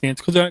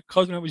circumstance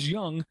because when I was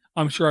young,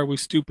 I'm sure I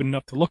was stupid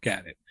enough to look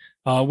at it.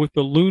 With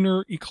the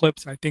lunar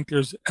eclipse, I think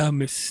there's a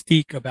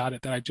mystique about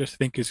it that I just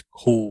think is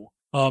cool.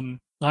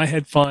 I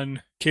had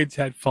fun. Kids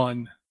had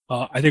fun.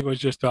 I think it was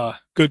just a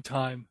good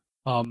time.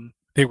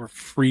 They were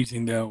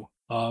freezing though.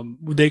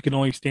 They could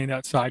only stand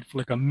outside for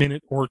like a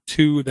minute or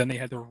two. Then they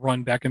had to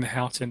run back in the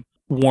house and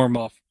warm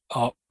up.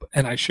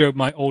 And I showed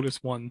my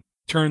oldest one,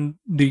 turn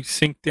the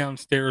sink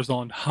downstairs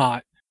on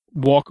hot,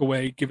 walk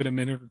away, give it a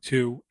minute or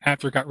two.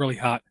 After it got really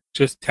hot,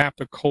 just tap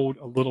the cold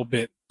a little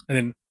bit and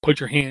then put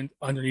your hand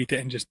underneath it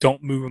and just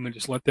don't move them and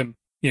just let them,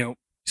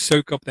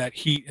 soak up that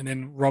heat and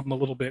then rub them a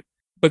little bit.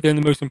 But then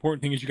the most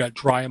important thing is you got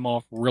to dry them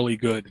off really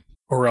good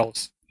or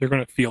else they're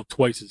going to feel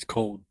twice as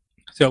cold.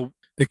 So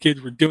the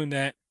kids were doing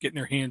that, getting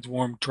their hands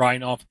warm,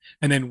 drying off,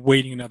 and then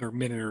waiting another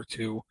minute or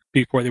two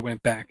before they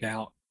went back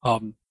out.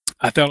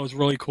 I thought it was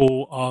really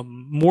cool.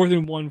 More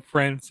than one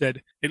friend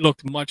said it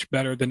looked much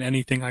better than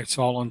anything I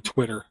saw on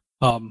Twitter.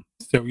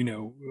 So,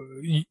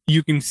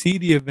 you can see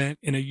the event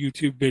in a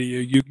YouTube video.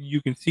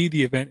 You can see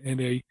the event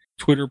in a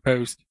Twitter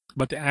post,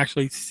 but to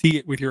actually see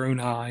it with your own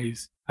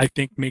eyes, I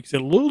think makes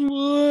it a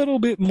little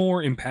bit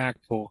more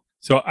impactful.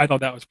 So I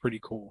thought that was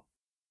pretty cool.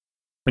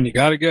 When you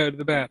got to go to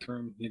the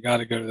bathroom, you got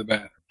to go to the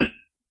bathroom.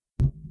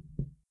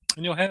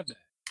 And you'll have that.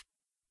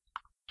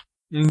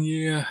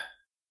 Yeah.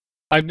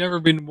 I've never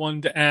been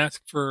one to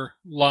ask for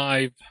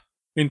live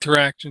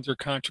interactions or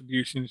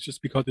contributions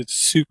just because it's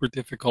super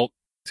difficult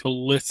to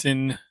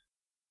listen,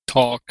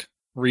 talk,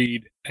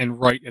 read, and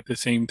write at the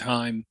same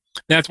time.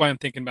 That's why I'm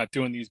thinking about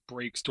doing these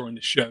breaks during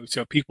the show.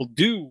 So people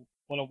do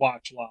want to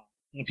watch live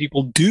and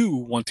people do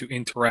want to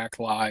interact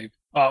live.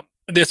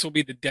 This will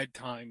be the dead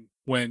time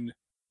when,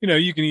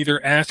 you can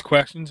either ask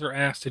questions or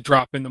ask to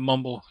drop in the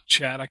Mumble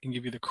chat. I can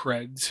give you the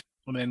creds.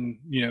 And then,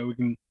 we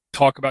can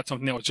talk about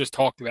something that was just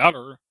talked about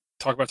or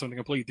talk about something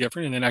completely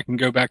different. And then I can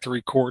go back to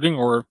recording,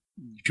 or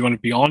if you want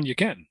to be on, you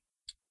can.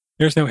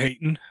 There's no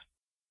hating.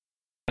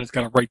 I just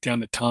got to write down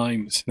the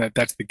times.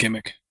 That's the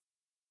gimmick.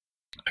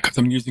 Because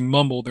I'm using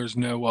Mumble, there's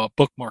no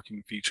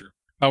bookmarking feature.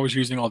 If I was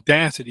using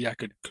Audacity, I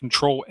could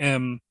Control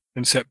M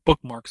and set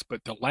bookmarks.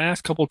 But the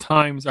last couple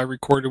times I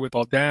recorded with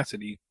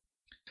Audacity,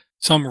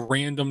 some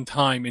random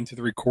time into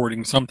the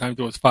recording, sometimes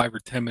it was 5 or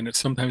 10 minutes,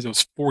 sometimes it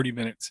was 40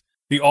 minutes,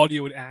 the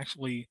audio would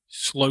actually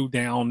slow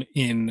down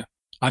in,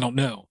 I don't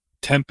know,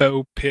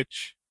 tempo,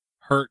 pitch,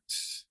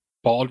 hertz,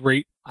 baud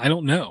rate, I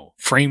don't know,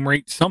 frame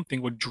rate,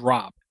 something would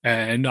drop.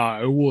 And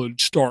I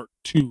would start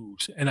to,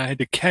 and I had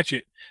to catch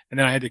it, and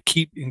then I had to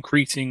keep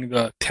increasing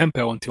the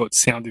tempo until it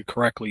sounded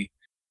correctly.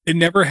 It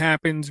never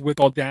happens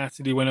with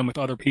Audacity when I'm with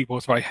other people,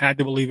 so I had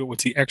to believe it was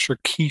the extra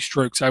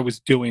keystrokes I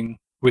was doing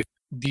with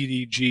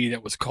DDG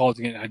that was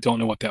causing it, and I don't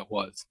know what that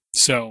was.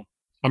 So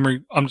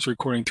I'm just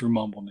recording through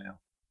Mumble now.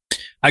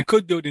 I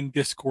could do it in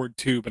Discord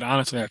too, but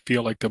honestly I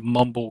feel like the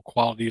Mumble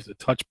quality is a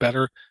touch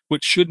better,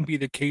 which shouldn't be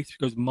the case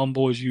because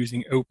Mumble is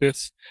using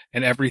Opus,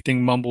 and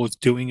everything Mumble is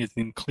doing is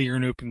in clear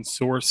and open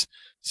source.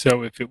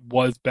 So if it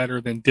was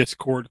better, then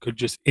Discord could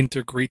just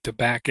integrate the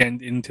back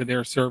end into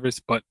their service,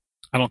 but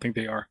I don't think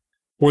they are.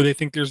 Or they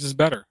think theirs is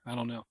better. I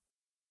don't know.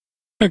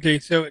 Okay,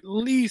 so at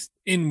least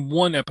in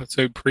one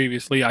episode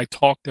previously, I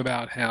talked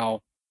about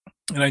how,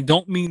 and I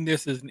don't mean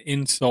this as an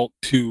insult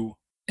to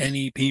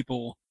any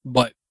people,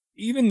 but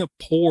even the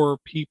poor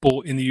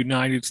people in the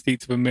United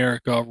States of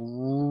America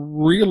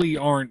really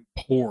aren't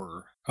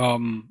poor.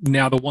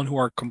 Now, the ones who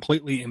are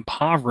completely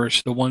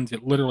impoverished, the ones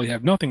that literally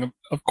have nothing,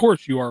 of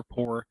course you are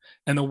poor.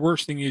 And the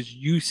worst thing is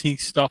you see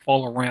stuff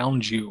all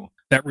around you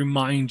that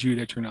reminds you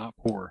that you're not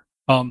poor.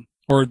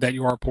 Or that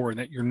you are poor and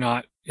that you're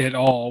not at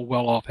all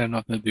well off, have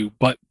nothing to do.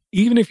 But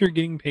even if you're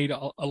getting paid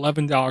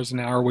 $11 an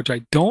hour, which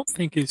I don't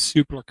think is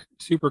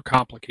super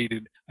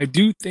complicated, I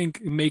do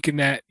think making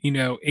that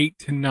 8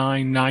 to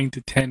 9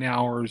 to 10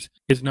 hours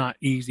is not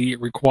easy.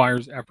 It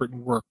requires effort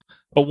and work.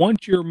 But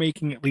once you're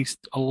making at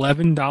least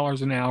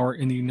 $11 an hour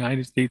in the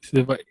United States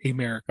of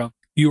America,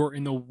 you are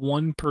in the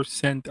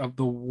 1% of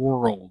the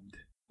world,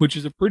 which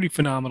is a pretty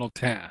phenomenal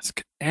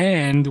task.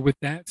 And with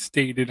that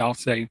stated, I'll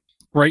say,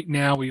 right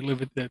now, we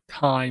live at the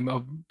time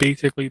of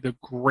basically the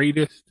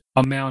greatest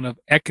amount of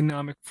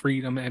economic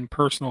freedom and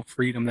personal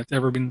freedom that's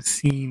ever been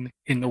seen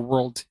in the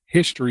world's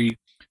history.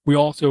 We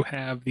also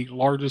have the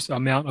largest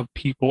amount of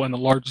people and the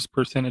largest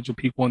percentage of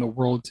people in the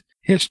world's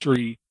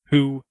history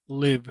who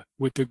live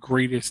with the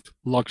greatest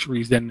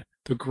luxuries and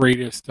the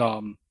greatest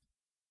mode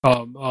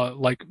of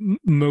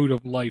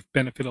life,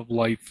 benefit of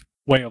life,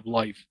 way of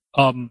life.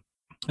 And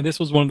this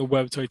was one of the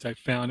websites I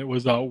found. It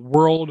was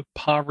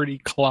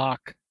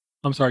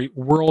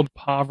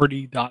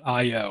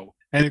worldpoverty.io.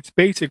 And it's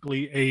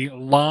basically a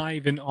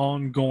live and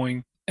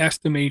ongoing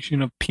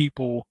estimation of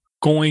people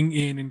going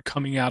in and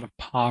coming out of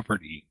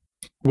poverty,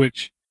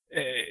 which,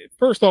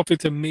 first off,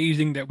 it's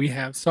amazing that we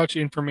have such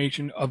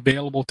information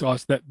available to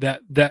us that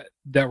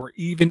we're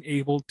even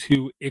able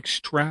to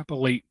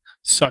extrapolate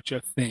such a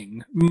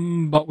thing.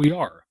 But we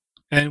are.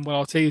 And what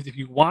I'll say is if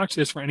you watch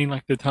this for any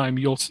length of time,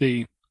 you'll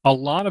see a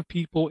lot of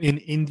people in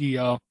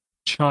India,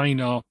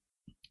 China,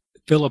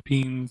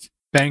 Philippines,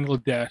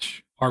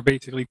 Bangladesh are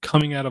basically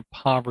coming out of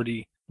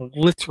poverty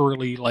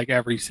literally like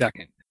every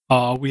second.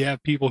 We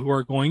have people who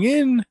are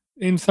going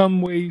in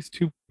some ways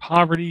to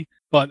poverty,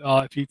 but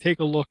if you take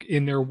a look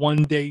in their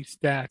one-day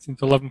stats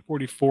since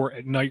 11:44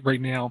 at night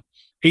right now,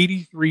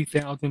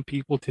 83,000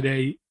 people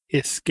today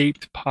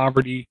escaped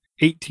poverty.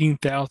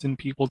 18,000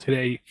 people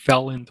today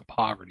fell into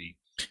poverty,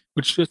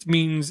 which just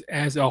means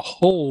as a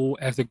whole,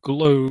 as a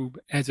globe,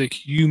 as a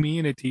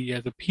humanity,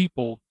 as a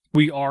people,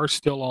 we are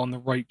still on the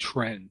right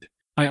trend.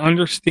 I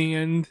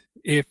understand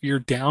if you're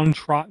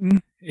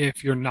downtrodden,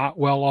 if you're not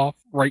well off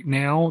right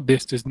now,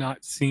 this does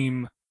not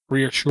seem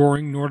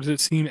reassuring, nor does it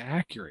seem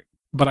accurate.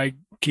 But I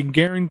can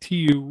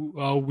guarantee you,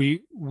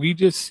 we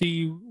just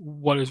see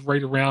what is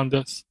right around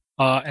us,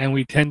 and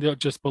we tend to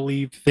just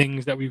believe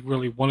things that we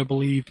really want to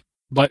believe.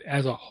 But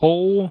as a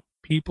whole,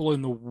 people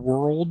in the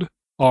world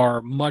are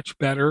much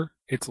better.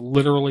 It's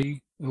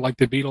literally, like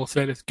the Beatles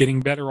said, it's getting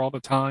better all the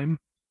time.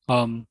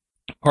 Part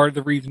of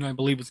the reason I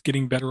believe it's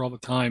getting better all the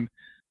time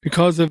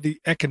because of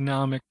the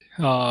economic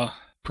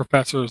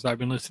professors I've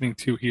been listening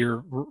to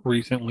here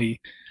recently.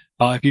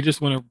 If you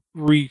just want a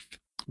brief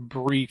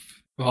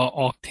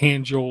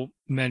off-tangential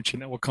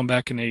mention that will come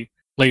back in a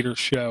later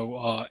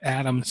show,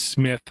 Adam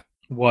Smith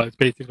was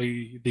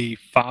basically the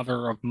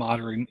father of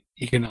modern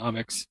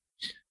economics.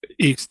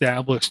 He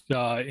established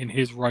in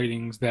his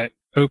writings that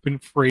open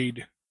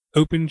trade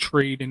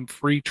and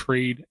free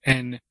trade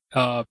and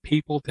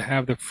people to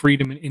have the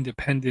freedom and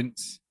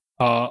independence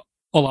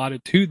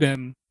allotted to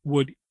them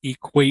would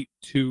equate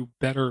to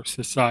better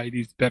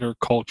societies, better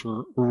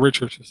culture,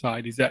 richer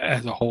societies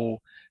as a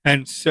whole.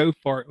 And so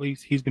far, at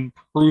least, he's been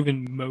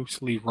proven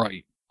mostly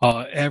right.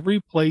 Every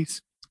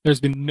place,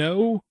 there's been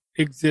no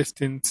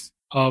existence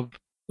of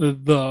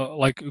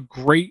the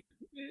great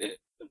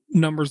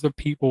numbers of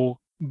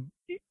people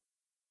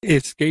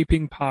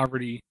escaping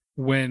poverty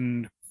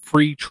when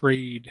free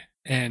trade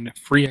and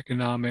free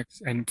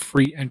economics and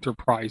free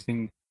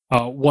enterprising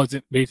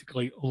wasn't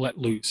basically let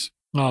loose.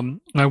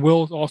 I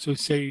will also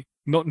say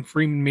Milton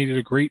Friedman made it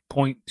a great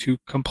point to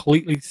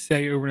completely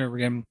say over and over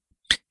again,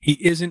 he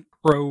isn't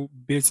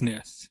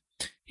pro-business.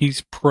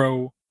 He's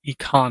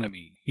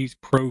pro-economy. He's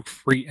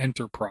pro-free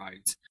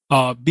enterprise.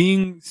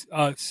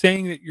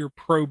 Saying that you're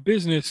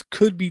pro-business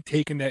could be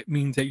taken that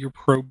means that you're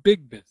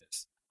pro-big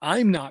business.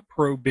 I'm not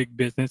pro-big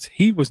business.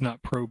 He was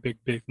not pro-big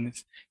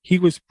business. He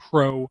was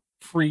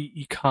pro-free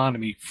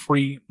economy,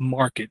 free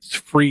markets,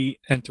 free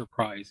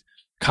enterprise.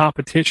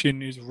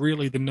 Competition is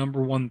really the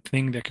number one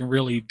thing that can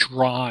really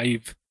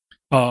drive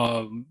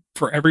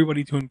for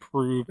everybody to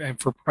improve and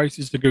for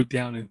prices to go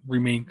down and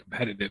remain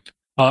competitive.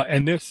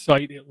 And this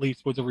site, at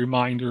least, was a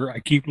reminder. I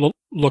keep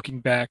looking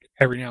back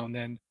every now and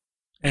then.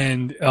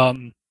 And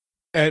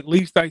at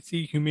least I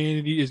see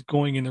humanity is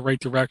going in the right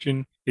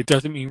direction. It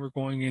doesn't mean we're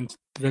going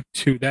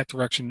into that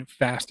direction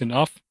fast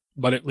enough,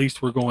 but at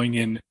least we're going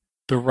in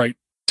the right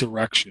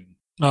direction.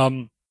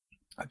 I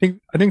think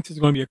this is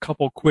going to be a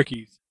couple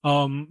quickies.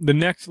 The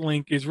next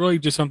link is really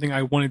just something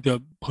I wanted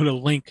to put a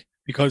link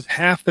because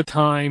half the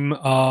time,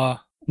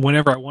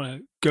 whenever I want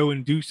to go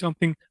and do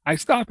something, I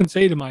stop and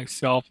say to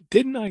myself,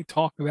 didn't I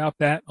talk about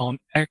that on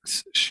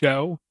X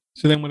show?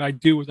 So then what I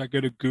do is I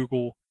go to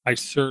Google, I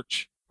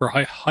search for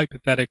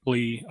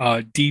hypothetically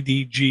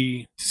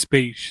DDG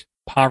space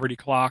poverty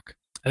clock,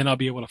 and then I'll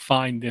be able to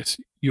find this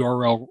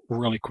URL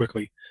really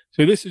quickly.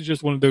 So this is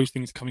just one of those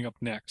things coming up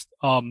next.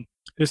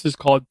 This is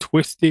called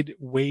Twisted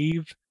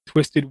Wave,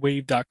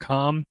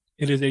 twistedwave.com.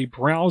 It is a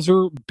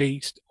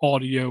browser-based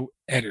audio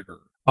editor.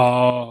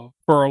 For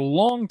a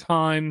long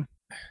time,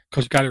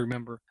 because you got to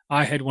remember,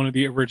 I had one of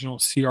the original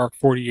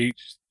CR48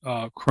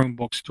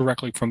 Chromebooks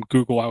directly from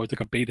Google. I was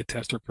like a beta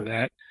tester for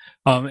that.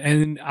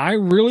 And I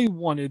really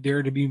wanted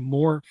there to be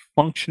more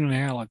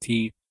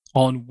functionality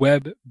on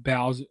web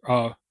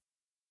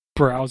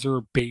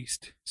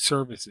browser-based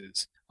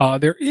services.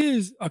 There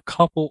is a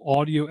couple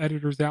audio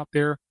editors out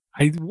there.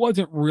 I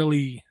wasn't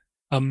really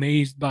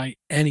amazed by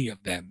any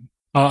of them.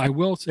 I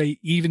will say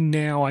even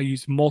now I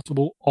use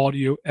multiple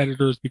audio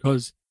editors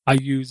because I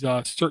use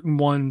certain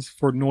ones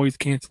for noise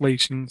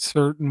cancellation,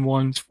 certain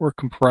ones for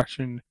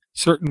compression,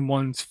 certain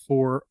ones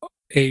for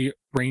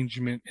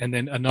arrangement, and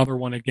then another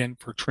one again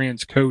for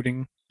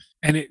transcoding.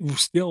 And it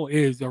still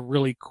is a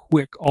really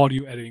quick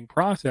audio editing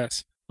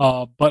process,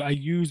 but I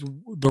use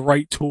the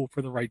right tool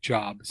for the right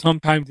job.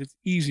 Sometimes it's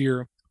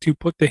easier to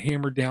put the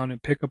hammer down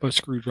and pick up a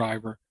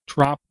screwdriver,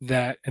 drop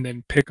that, and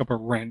then pick up a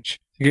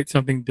wrench to get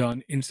something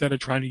done instead of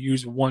trying to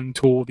use one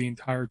tool the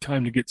entire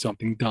time to get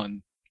something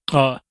done.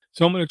 So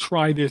I'm going to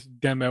try this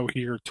demo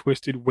here,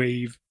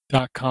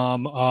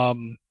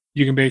 twistedwave.com.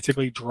 You can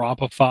basically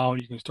drop a file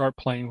and you can start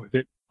playing with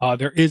it.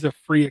 There is a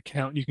free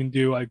account you can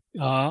do.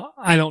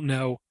 I don't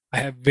know. I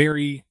have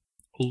very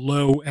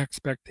low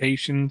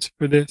expectations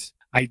for this.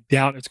 I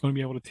doubt it's going to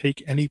be able to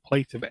take any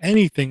place of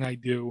anything I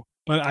do,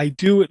 but I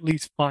do at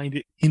least find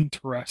it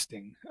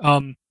interesting.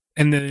 And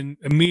then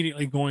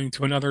immediately going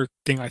to another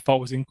thing I thought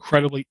was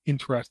incredibly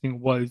interesting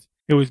was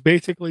it was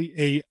basically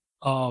a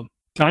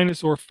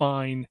dinosaur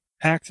find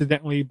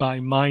accidentally by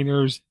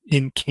miners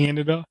in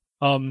Canada.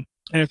 And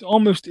it's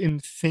almost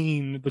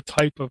insane the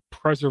type of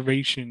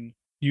preservation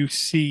you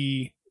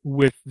see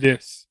with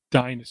this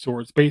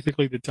dinosaur. It's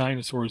basically the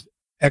dinosaur's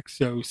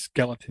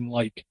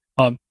exoskeleton-like.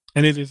 And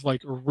it is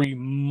like a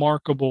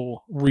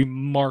remarkable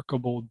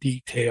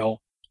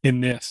detail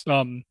in this.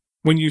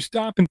 When you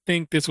stop and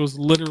think this was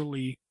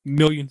literally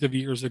millions of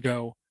years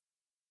ago,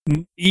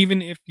 even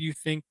if you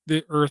think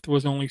the Earth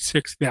was only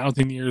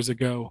 6,000 years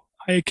ago,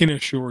 I can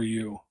assure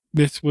you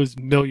this was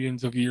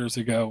millions of years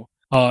ago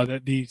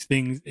that these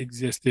things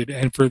existed.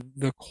 And for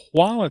the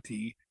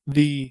quality,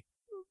 the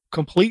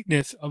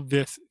completeness of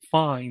this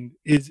find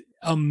is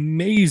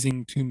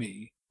amazing to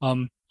me.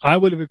 I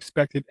would have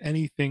expected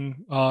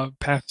anything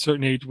past a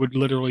certain age would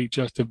literally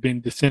just have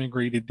been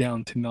disintegrated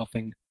down to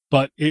nothing.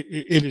 But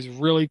it is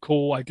really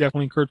cool. I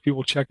definitely encourage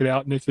people to check it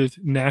out. And this is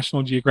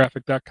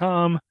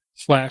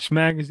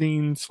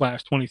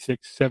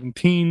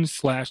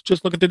nationalgeographic.com/magazine/2617/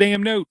 just look at the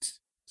damn notes.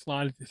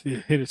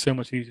 It is so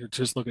much easier to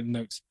just look at the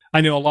notes.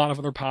 I know a lot of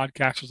other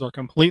podcasters are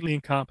completely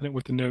incompetent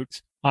with the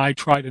notes. I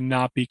try to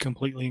not be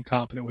completely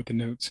incompetent with the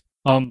notes.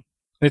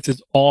 It's an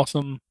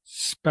awesome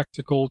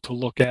spectacle to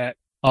look at.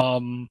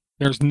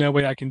 There's no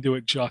way I can do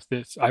it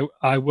justice.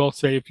 I will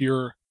say if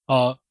you're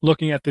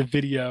looking at the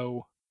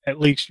video,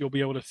 at least you'll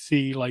be able to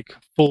see like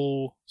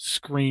full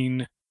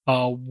screen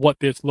what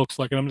this looks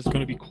like. And I'm just going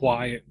to be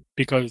quiet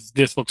because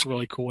this looks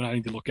really cool and I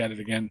need to look at it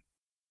again.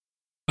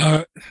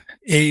 A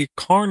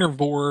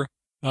carnivore,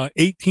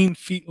 18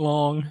 feet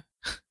long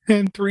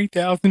and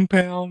 3,000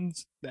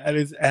 pounds. That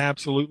is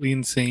absolutely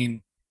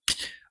insane.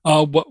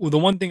 The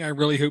one thing I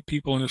really hope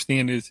people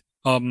understand is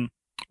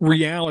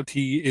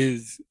reality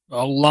is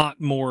a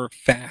lot more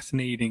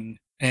fascinating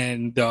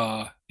and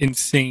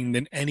insane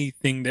than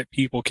anything that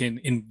people can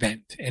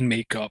invent and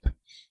make up.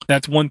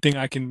 That's one thing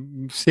I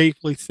can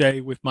safely say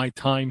with my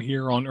time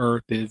here on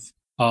Earth is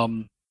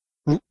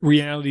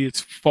reality is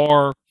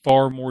far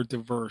more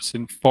diverse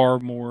and far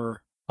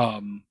more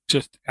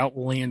just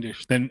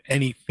outlandish than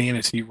any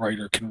fantasy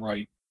writer can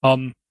write.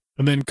 And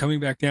then coming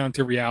back down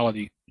to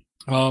reality,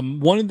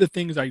 one of the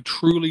things I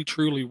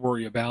truly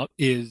worry about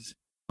is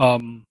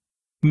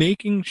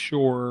making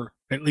sure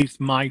at least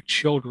my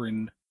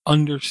children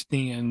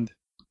understand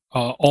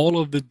all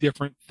of the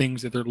different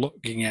things that they're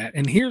looking at.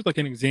 And here's like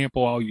an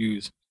example I'll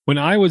use. When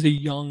I was a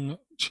young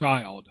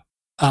child,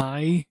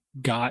 I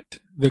got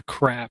the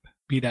crap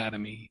beat out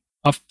of me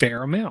a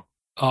fair amount.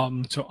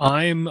 So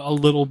I'm a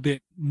little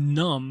bit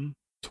numb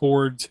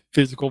towards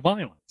physical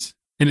violence.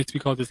 And it's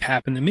because it's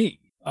happened to me.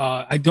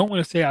 I don't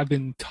want to say I've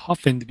been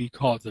toughened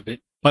because of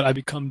it, but I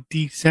become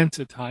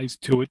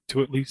desensitized to it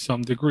to at least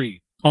some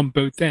degree on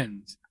both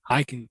ends.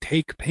 I can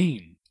take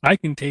pain. I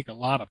can take a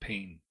lot of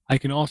pain. I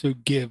can also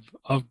give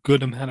a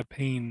good amount of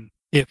pain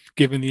if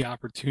given the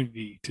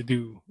opportunity to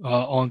do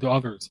onto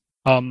others.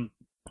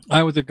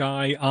 I was a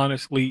guy,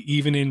 honestly,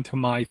 even into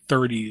my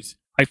 30s,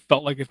 I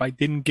felt like if I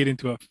didn't get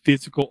into a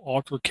physical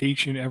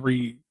altercation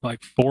every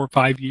like 4 or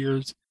 5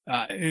 years,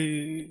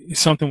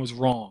 something was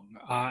wrong.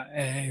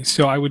 And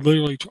so I would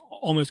literally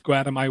almost go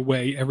out of my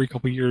way every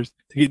couple of years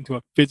to get into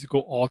a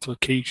physical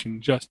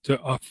altercation just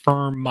to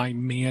affirm my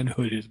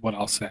manhood is what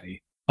I'll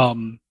say.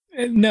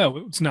 No,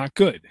 it's not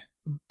good.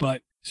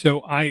 But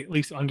so I at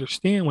least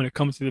understand when it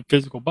comes to the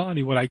physical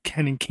body, what I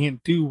can and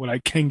can't do, what I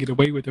can get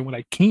away with and what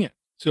I can't.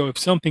 So if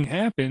something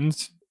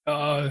happens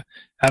at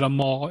a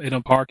mall, in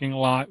a parking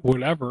lot,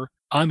 whatever,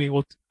 I'm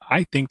able to,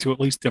 I think, to at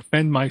least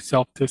defend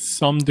myself to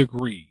some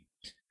degree.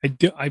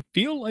 I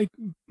feel like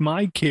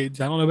my kids,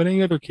 I don't know about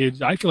any other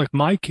kids, I feel like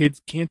my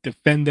kids can't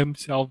defend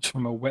themselves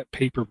from a wet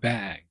paper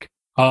bag.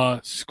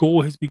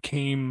 School has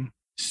become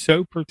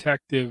so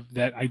protective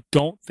that I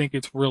don't think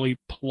it's really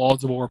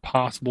plausible or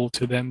possible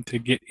to them to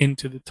get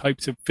into the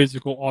types of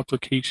physical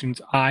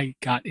altercations I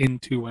got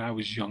into when I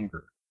was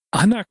younger.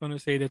 I'm not going to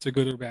say that's a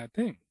good or bad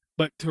thing,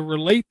 but to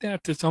relate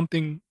that to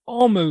something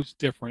almost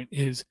different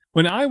is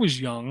when I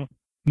was young,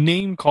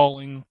 name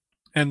calling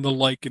and the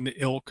like in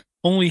the ilk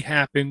only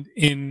happened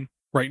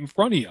right in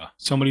front of you,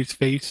 somebody's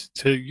face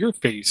to your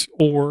face,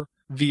 or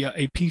via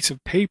a piece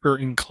of paper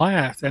in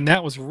class, and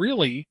that was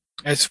really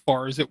as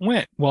far as it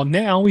went. Well,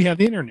 now we have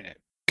the internet,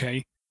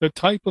 okay? The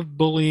type of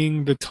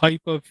bullying, the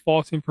type of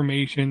false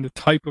information, the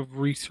type of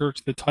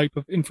research, the type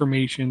of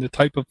information, the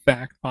type of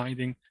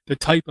fact-finding, the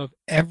type of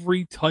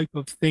every type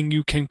of thing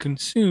you can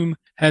consume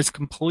has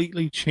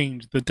completely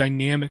changed. The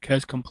dynamic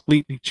has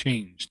completely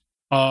changed.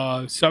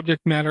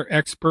 Subject matter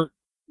expert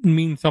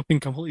means something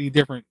completely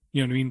different,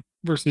 you know what I mean,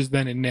 versus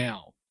then and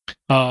now.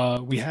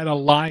 We had a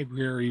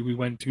library we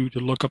went to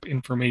look up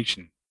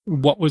information.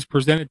 What was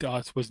presented to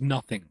us was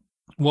nothing.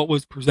 What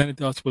was presented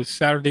to us was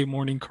Saturday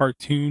morning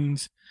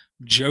cartoons,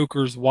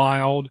 Joker's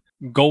Wild,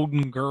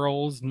 Golden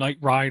Girls, Knight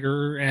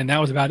Rider, and that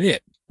was about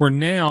it. Where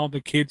now the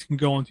kids can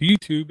go onto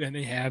YouTube and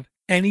they have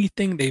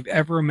anything they've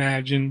ever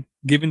imagined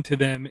given to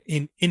them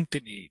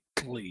infinitely.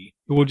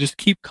 It will just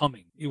keep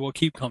coming. It will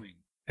keep coming.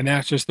 And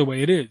that's just the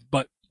way it is.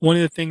 But one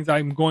of the things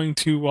I'm going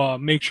to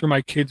make sure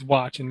my kids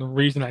watch, and the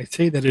reason I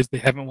say that is they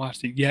haven't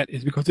watched it yet,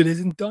 is because it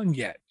isn't done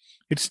yet.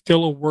 It's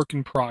still a work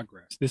in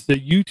progress. This is a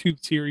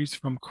YouTube series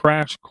from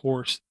Crash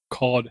Course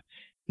called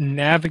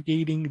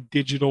Navigating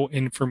Digital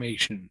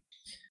Information,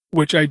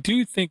 which I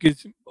do think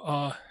is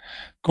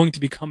going to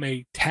become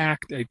a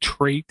tact, a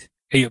trait,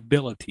 a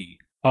ability.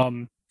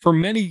 For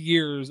many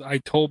years, I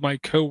told my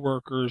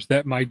coworkers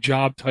that my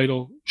job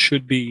title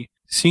should be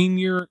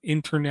Senior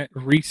Internet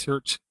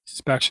Research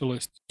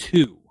Specialist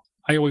 2.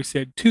 I always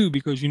said 2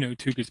 because, 2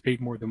 gets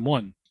paid more than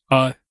 1.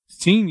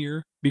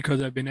 Senior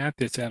because I've been at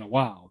this a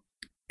while.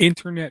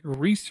 Internet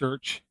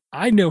research,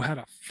 I know how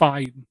to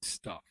find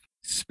stuff.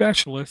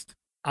 Specialist,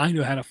 I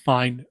know how to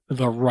find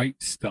the right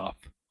stuff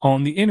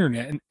on the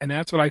internet. And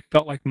that's what I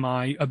felt like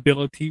my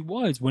ability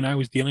was when I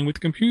was dealing with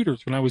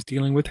computers, when I was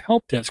dealing with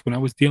help desk, when I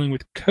was dealing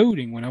with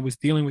coding, when I was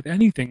dealing with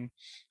anything.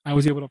 I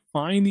was able to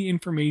find the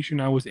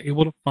information I was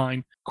able to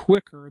find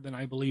quicker than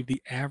I believe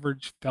the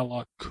average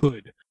fella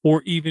could,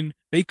 or even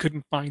they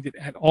couldn't find it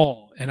at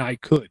all, and I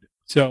could.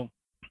 So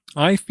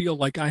I feel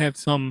like I have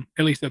some,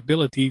 at least,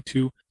 ability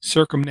to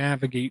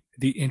circumnavigate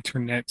the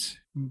internet's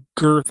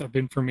girth of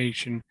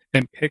information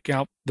and pick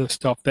out the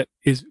stuff that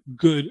is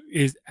good,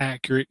 is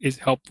accurate, is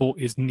helpful,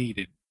 is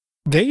needed.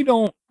 They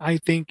don't, I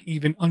think,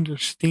 even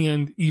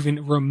understand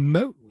even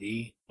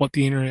remotely what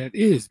the internet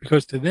is,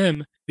 because to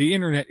them, the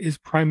internet is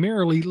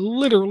primarily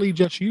literally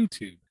just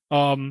YouTube.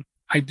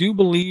 I do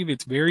believe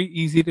it's very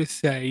easy to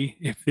say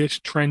if this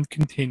trend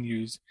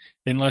continues,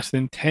 in less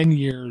than 10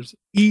 years,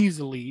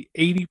 easily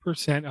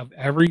 80% of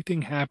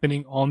everything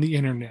happening on the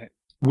internet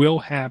will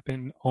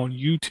happen on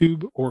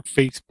YouTube or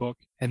Facebook,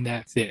 and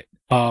that's it.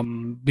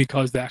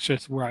 Because that's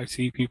just where I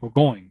see people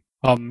going.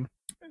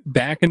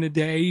 Back in the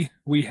day,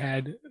 we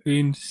had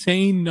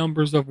insane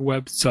numbers of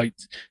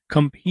websites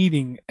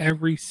competing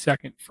every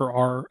second for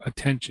our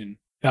attention.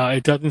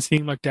 It doesn't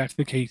seem like that's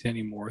the case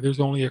anymore.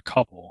 There's only a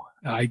couple.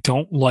 I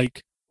don't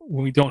like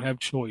when we don't have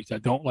choice. I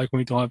don't like when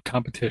we don't have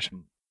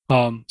competition.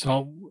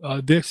 So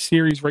this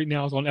series right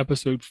now is on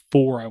episode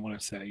 4, I want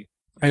to say.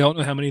 I don't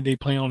know how many they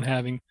plan on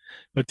having,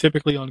 but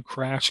typically on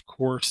Crash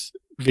Course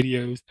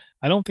videos,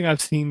 I don't think I've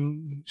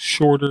seen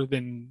shorter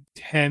than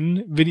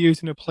 10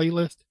 videos in a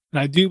playlist. And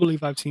I do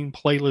believe I've seen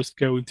playlists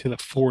go into the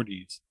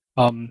 40s.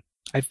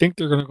 I think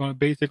they're going to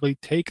basically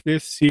take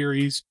this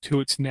series to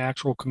its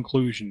natural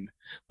conclusion,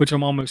 which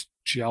I'm almost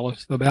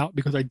jealous about,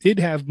 because I did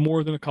have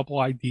more than a couple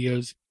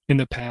ideas in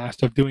the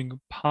past of doing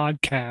a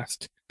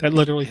podcast that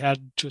literally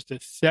had just a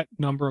set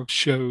number of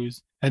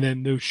shows, and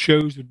then those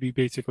shows would be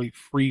basically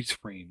freeze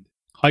framed.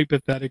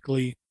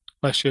 Hypothetically,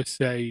 let's just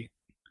say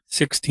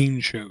 16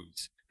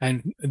 shows.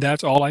 And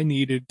that's all I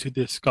needed to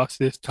discuss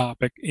this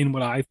topic in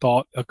what I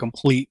thought a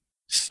complete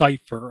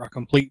cipher, a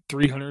complete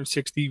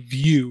 360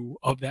 view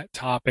of that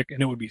topic,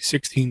 and it would be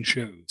 16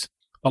 shows.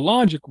 The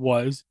logic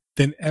was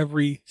then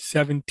every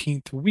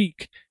 17th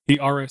week, the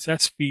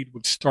RSS feed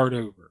would start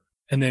over.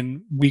 And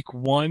then week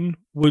 1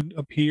 would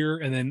appear,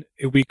 and then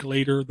a week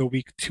later, the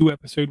week 2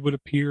 episode would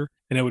appear,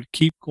 and it would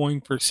keep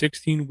going for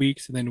 16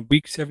 weeks, and then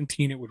week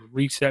 17, it would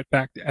reset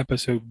back to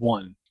episode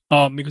 1.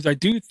 Because I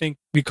do think,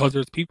 because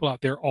there's people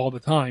out there all the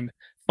time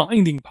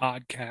finding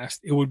podcasts,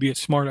 it would be a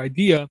smart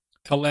idea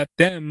to let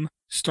them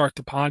start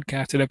the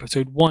podcast at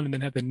episode 1 and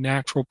then have the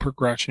natural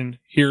progression.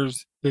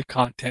 Here's the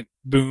content.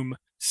 Boom.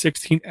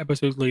 16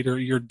 episodes later,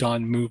 you're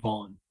done. Move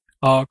on.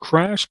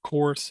 Crash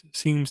Course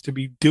seems to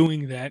be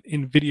doing that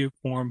in video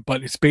form,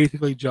 but it's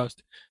basically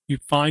just you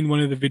find one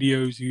of the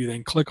videos, you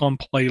then click on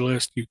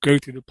playlist, you go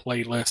through the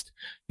playlist,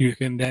 you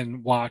can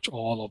then watch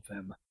all of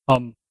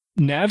them.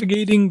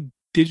 Navigating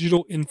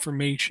digital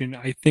information,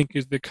 I think,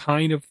 is the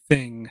kind of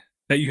thing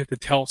that you have to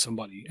tell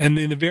somebody. And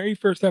in the very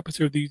first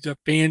episode, these are a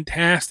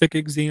fantastic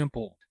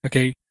example.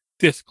 Okay,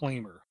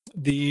 disclaimer.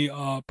 The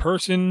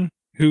person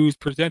who's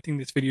presenting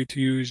this video to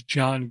you is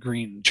John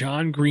Green.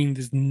 John Green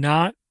does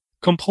not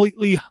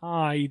completely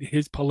hide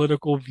his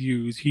political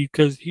views,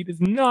 because he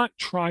does not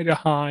try to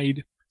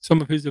hide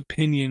some of his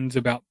opinions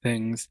about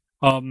things.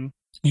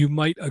 You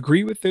might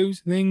agree with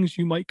those things,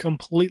 you might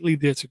completely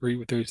disagree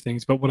with those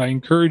things, but what I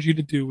encourage you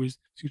to do is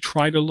to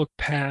try to look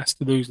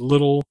past those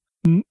little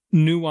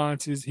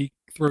nuances he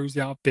throws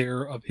out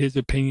there of his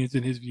opinions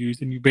and his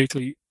views, and you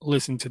basically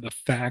listen to the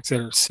facts that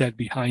are said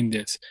behind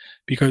this.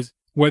 Because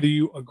whether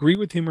you agree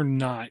with him or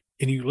not,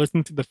 and you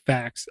listen to the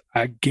facts,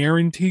 I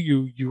guarantee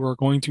you are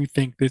going to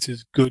think this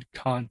is good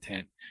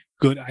content,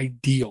 good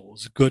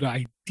ideals, good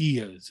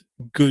ideas,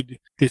 good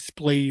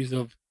displays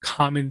of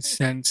common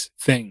sense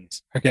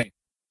things. Okay.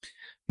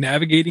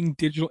 Navigating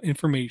digital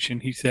information,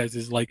 he says,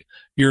 is like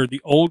you're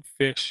the old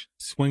fish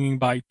swinging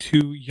by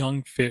 2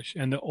 young fish,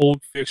 and the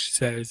old fish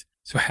says,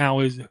 "So how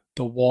is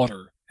the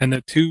water?" And the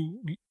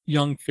 2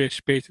 young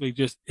fish basically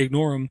just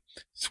ignore him,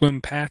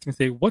 swim past and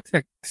say, "What's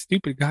that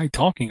stupid guy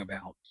talking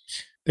about?"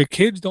 The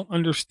kids don't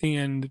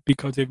understand,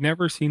 because they've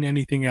never seen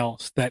anything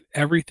else, that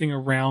everything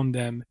around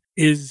them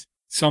is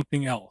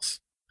something else.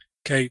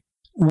 Okay,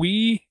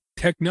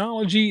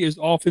 technology is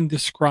often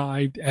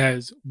described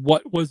as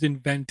what was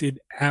invented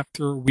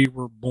after we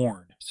were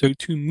born. So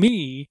to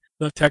me,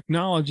 the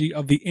technology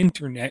of the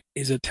internet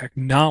is a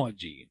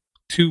technology.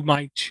 To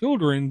my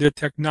children, the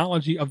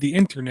technology of the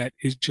internet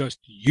is just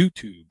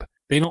YouTube.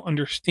 They don't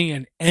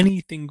understand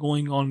anything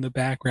going on in the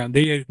background.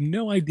 They have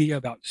no idea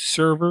about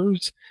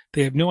servers.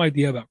 They have no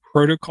idea about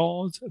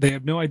protocols. They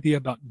have no idea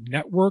about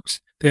networks.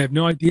 They have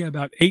no idea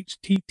about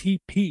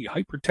HTTP,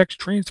 Hypertext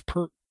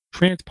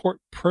Transport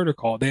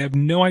Protocol. They have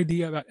no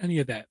idea about any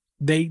of that.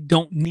 They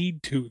don't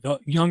need to. The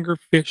younger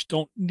fish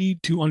don't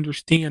need to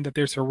understand that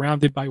they're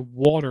surrounded by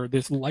water,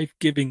 this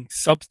life-giving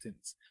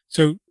substance.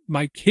 So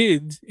my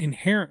kids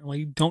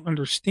inherently don't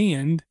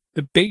understand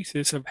the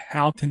basis of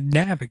how to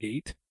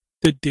navigate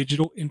the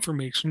digital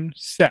information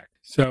sect.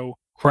 So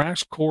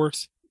Crash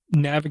Course,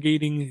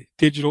 Navigating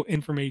Digital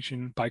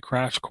Information by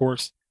Crash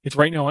Course. It's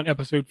right now on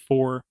episode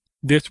 4.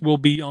 This will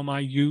be on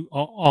my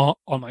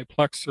on my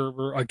Plex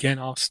server. Again,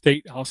 I'll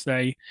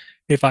say,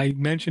 if I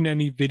mention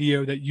any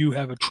video that you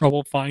have a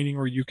trouble finding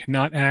or you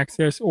cannot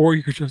access, or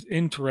you're just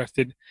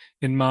interested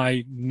in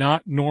my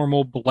not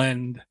normal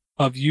blend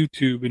of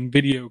YouTube and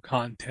video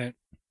content,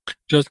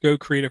 just go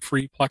create a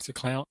free Plex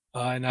account,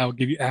 and I will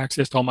give you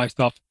access to all my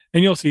stuff.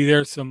 And you'll see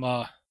there's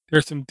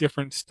some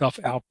different stuff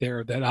out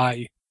there that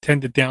I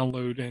tend to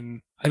download,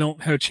 and I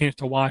don't have a chance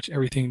to watch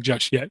everything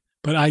just yet.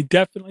 But I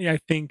definitely, I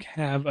think,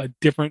 have a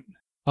different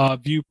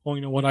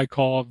viewpoint of what I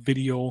call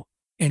video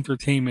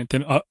entertainment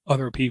than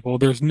other people.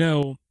 There's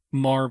no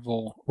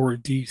Marvel or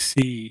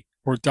DC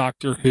or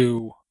Doctor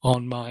Who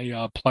on my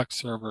Plex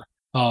server.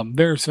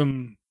 There's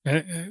some,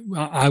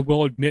 I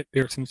will admit,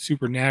 there's some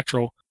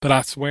Supernatural, but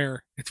I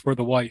swear it's for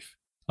the wife.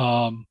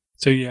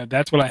 So yeah,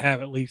 that's what I have,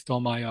 at least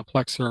on my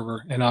Plex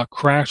server. And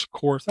Crash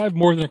Course, I have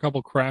more than a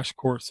couple Crash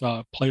Course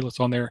playlists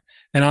on there.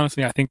 And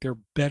honestly, I think they're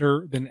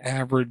better than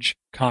average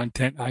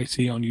content I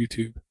see on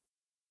YouTube.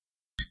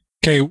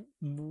 Okay,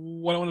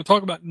 what I want to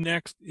talk about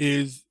next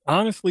is,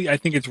 honestly, I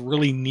think it's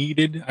really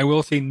needed. I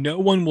will say no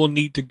one will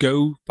need to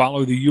go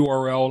follow the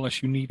URL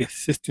unless you need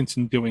assistance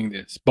in doing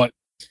this. But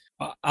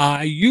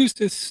I used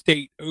to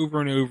state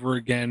over and over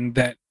again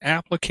that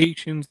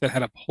applications that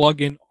had a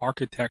plug-in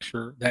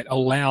architecture that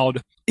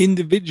allowed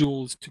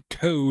individuals to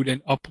code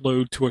and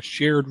upload to a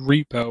shared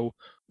repo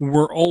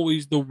were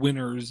always the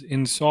winners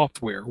in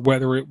software.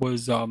 Whether it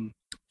was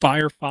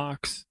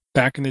Firefox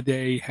back in the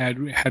day had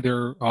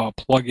their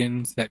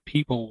plugins that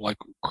people like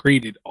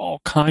created all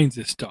kinds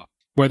of stuff.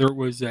 Whether it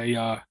was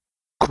a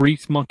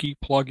Grease Monkey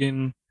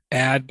plugin,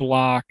 ad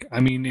block.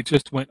 I mean, it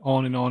just went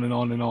on and on and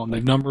on and on.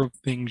 The number of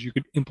things you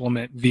could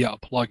implement via a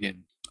plugin.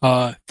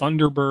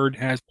 Thunderbird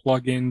has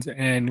plugins,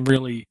 and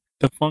really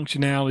the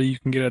functionality you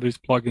can get out of those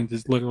plugins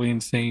is literally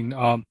insane.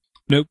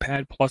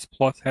 Notepad++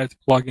 has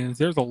plugins.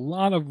 There's a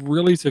lot of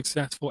really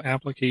successful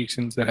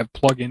applications that have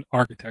plugin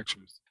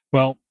architectures.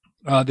 Well,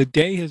 the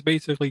day has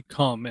basically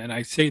come, and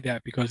I say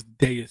that because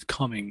the day is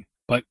coming.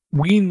 But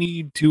we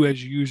need to,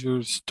 as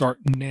users, start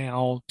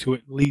now to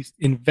at least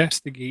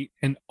investigate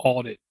and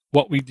audit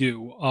what we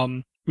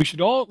do. We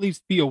should all at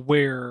least be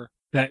aware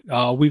that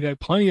we've had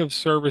plenty of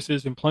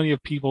services and plenty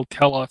of people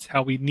tell us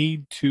how we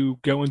need to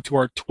go into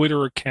our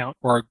Twitter account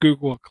or our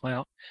Google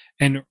account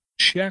and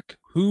check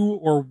who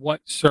or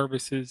what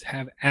services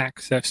have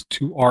access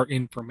to our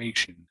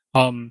information,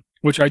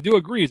 which I do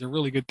agree is a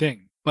really good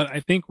thing. But I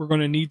think we're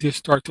going to need to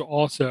start to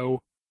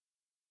also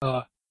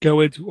go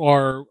into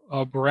our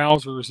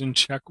browsers and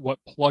check what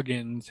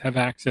plugins have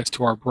access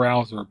to our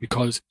browser,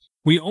 because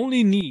we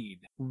only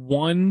need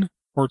 1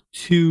 or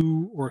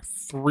 2 or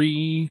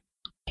 3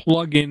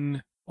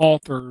 plugin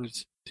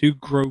authors to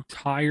grow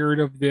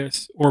tired of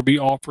this or be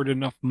offered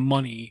enough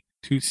money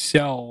to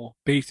sell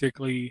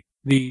basically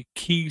the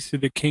keys to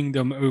the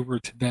kingdom over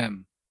to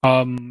them.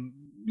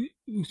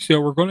 So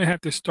we're going to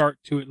have to start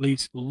to at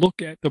least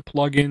look at the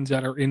plugins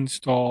that are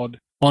installed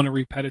on a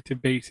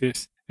repetitive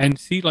basis and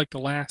see, like, the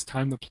last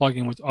time the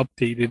plugin was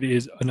updated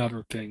is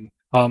another thing.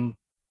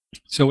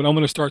 So what I'm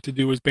going to start to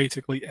do is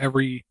basically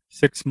every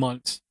 6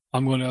 months,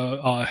 I'm going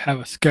to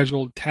have a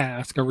scheduled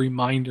task, a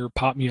reminder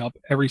pop me up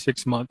every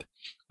 6 months,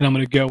 and I'm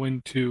going to go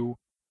into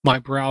my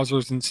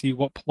browsers and see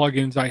what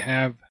plugins I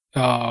have,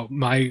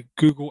 my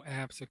Google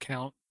Apps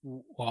account,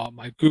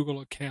 my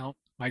Google account,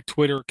 my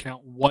Twitter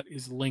account, what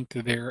is linked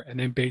to there, and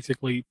then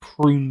basically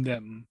prune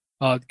them,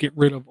 get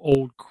rid of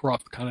old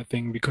cruft kind of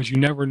thing, because you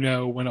never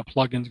know when a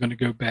plugin's going to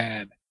go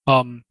bad.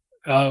 All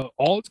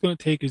it's going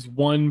to take is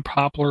one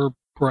popular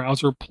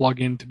browser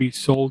plugin to be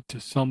sold to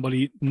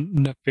somebody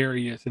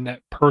nefarious, and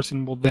that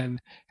person will then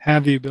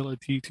have the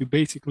ability to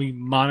basically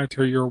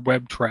monitor your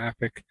web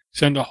traffic,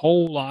 send a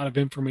whole lot of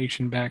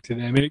information back to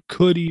them, and it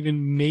could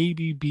even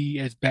maybe be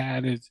as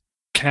bad as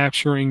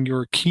capturing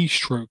your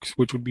keystrokes,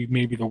 which would be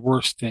maybe the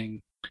worst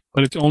thing.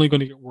 But it's only going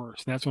to get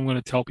worse, and that's what I'm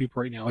going to tell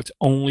people right now. It's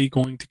only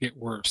going to get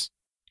worse.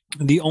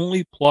 And the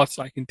only plus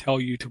I can tell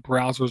you to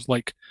browsers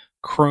like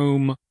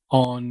Chrome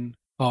on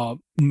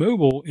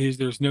mobile is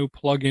there's no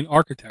plugin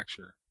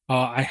architecture.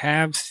 I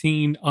have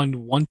seen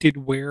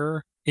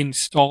unwantedware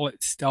install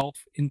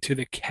itself into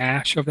the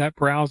cache of that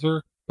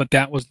browser, but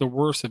that was the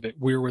worst of it.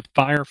 We're with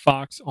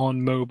Firefox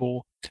on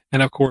mobile,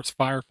 and of course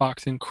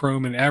Firefox and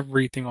Chrome and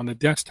everything on the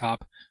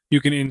desktop,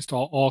 you can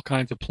install all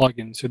kinds of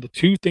plugins. So the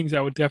two things I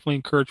would definitely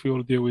encourage people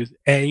to do is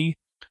A,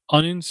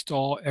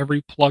 uninstall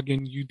every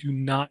plugin you do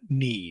not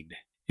need.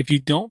 If you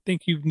don't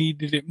think you've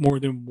needed it more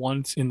than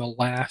once in the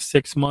last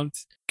 6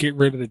 months, get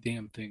rid of the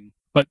damn thing.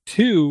 But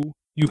two,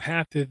 you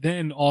have to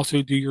then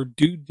also do your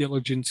due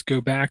diligence,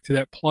 go back to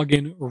that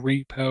plugin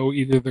repo,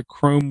 either the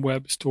Chrome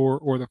Web Store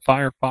or the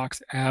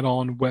Firefox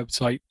add-on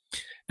website,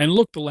 and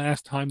look the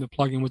last time the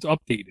plugin was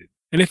updated.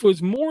 And if it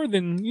was more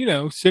than,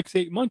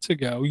 6-8 months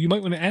ago, you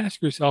might want to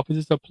ask yourself, is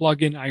this a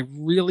plugin I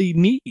really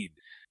need?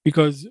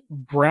 Because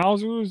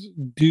browsers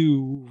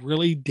do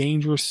really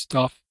dangerous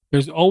stuff.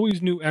 There's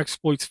always new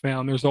exploits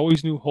found. There's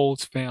always new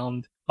holes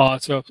found.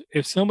 So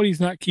if somebody's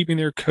not keeping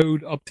their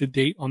code up to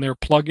date on their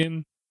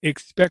plugin,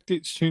 expect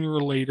it sooner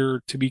or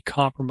later to be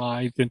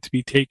compromised and to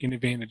be taken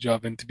advantage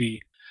of and to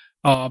be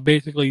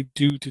basically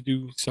do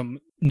some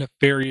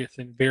nefarious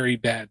and very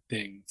bad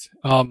things.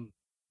 In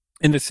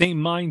the same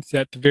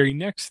mindset, the very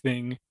next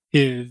thing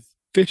is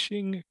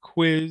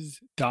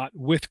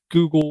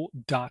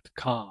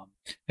phishingquiz.withgoogle.com.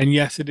 And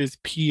yes, it is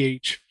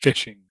PH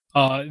phishing.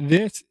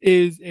 This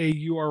is a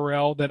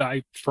URL that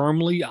I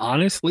firmly,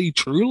 honestly,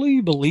 truly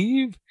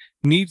believe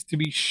needs to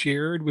be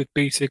shared with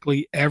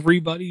basically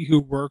everybody who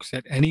works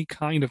at any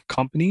kind of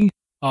company,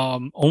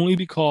 only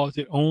because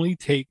it only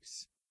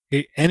takes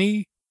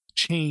any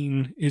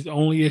chain is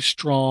only as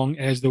strong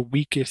as the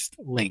weakest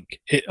link.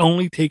 It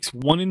only takes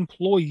one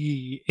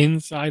employee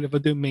inside of a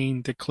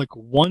domain to click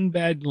one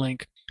bad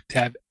link to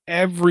have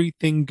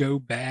everything go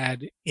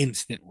bad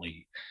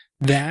instantly.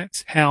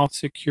 That's how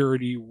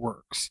security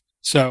works.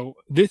 So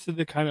this is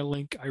the kind of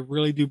link I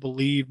really do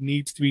believe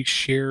needs to be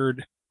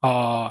shared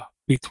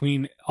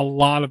between a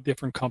lot of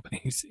different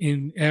companies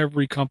in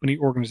every company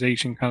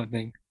organization kind of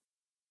thing.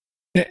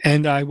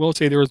 And I will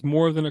say there was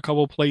more than a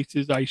couple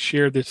places I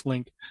shared this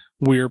link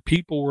where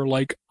people were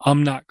like,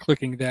 I'm not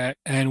clicking that,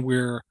 and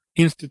where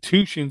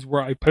institutions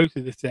where I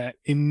posted this at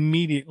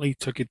immediately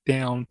took it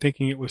down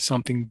thinking it was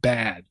something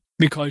bad.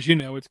 Because,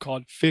 it's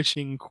called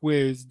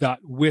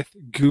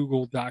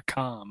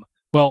phishingquiz.withgoogle.com.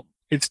 Well,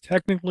 it's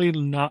technically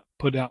not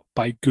put out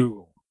by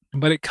Google,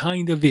 but it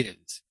kind of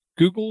is.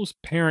 Google's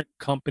parent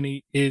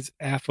company is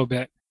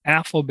Alphabet.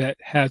 Alphabet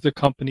has a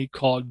company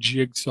called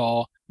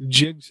Jigsaw.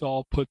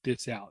 Jigsaw put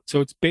this out.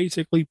 So it's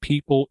basically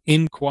people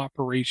in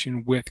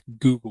cooperation with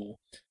Google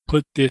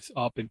put this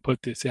up and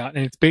put this out.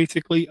 And it's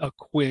basically a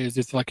quiz.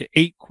 It's like an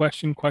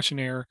 8-question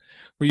questionnaire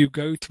where you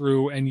go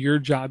through and your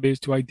job is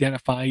to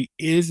identify,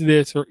 is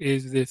this or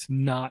is this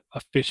not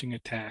a phishing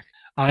attack?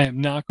 I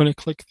am not going to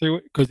click through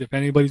it because if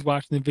anybody's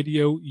watching the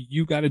video,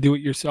 you got to do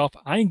it yourself.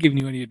 I ain't giving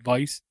you any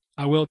advice.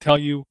 I will tell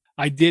you,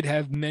 I did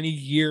have many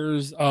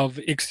years of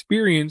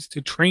experience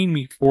to train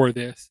me for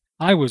this.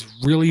 I was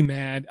really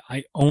mad.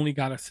 I only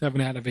got a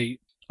 7 out of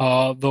 8.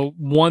 The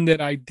one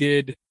that I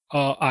did,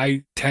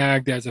 I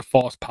tagged as a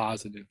false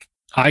positive.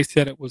 I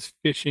said it was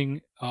phishing,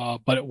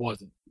 but it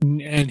wasn't.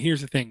 And here's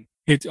the thing.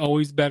 It's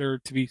always better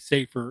to be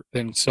safer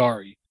than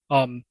sorry.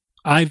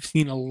 I've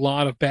seen a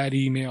lot of bad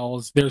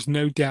emails. There's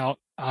no doubt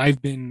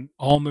I've been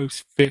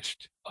almost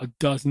phished a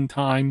dozen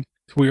times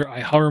to where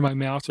I hover my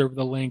mouse over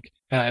the link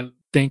and I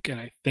think and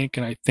I think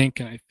and I think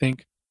and I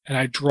think and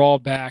I draw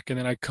back and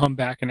then I come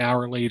back an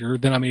hour later.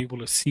 Then I'm able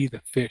to see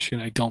the fish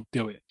and I don't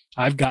do it.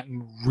 I've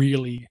gotten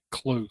really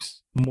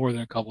close more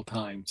than a couple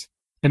times.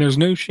 And there's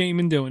no shame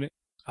in doing it.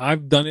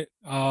 I've done it,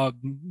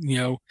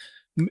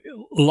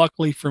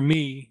 luckily for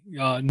me,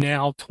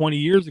 now 20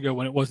 years ago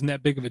when it wasn't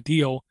that big of a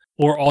deal,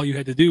 or all you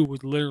had to do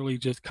was literally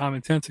just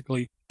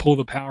commonsensically pull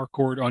the power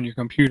cord on your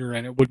computer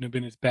and it wouldn't have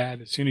been as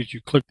bad as soon as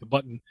you clicked the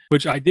button,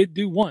 which I did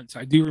do once.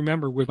 I do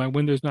remember with my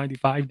Windows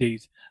 95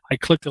 days, I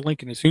clicked the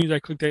link and as soon as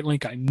I clicked that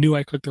link, I knew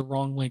I clicked the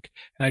wrong link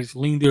and I just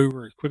leaned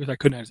over as quick as I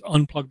could and I just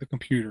unplugged the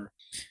computer,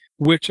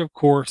 which of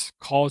course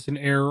caused an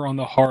error on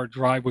the hard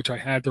drive, which I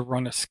had to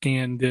run a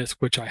scan disk,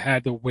 which I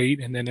had to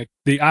wait. And then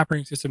the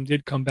operating system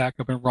did come back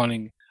up and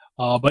running.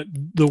 But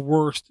the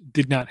worst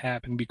did not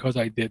happen because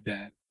I did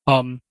that.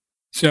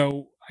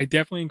 So I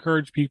definitely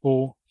encourage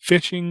people,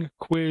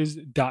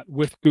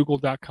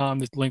 phishingquiz.withgoogle.com.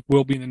 This link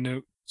will be in the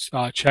notes.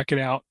 Check it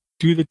out.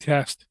 Do the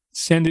test.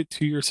 Send it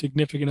to your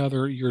significant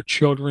other, your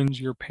children's,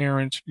 your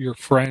parents, your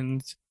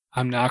friends.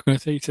 I'm not going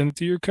to say send it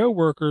to your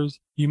coworkers.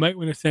 You might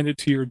want to send it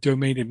to your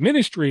domain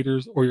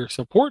administrators or your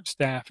support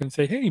staff and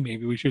say, hey,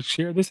 maybe we should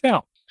share this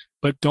out.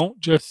 But don't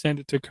just send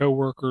it to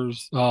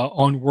coworkers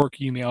on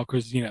work email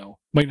because,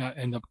 might not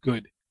end up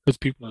good because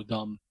people are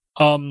dumb.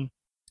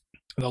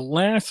 The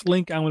last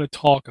link I want to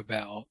talk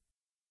about,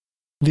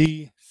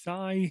 the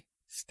Cy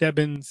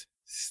Stebbins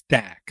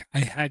stack. I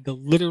had to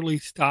literally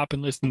stop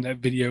and listen to that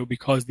video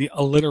because the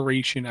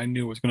alliteration I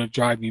knew was going to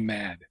drive me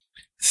mad.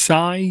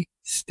 Cy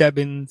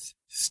Stebbins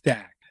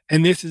stack.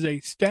 And this is a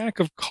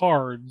stack of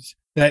cards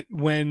that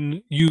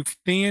when you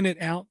fan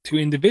it out to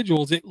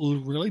individuals, it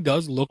really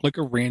does look like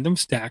a random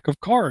stack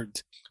of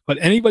cards. But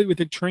anybody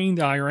with a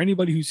trained eye or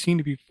anybody who's seen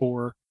it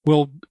before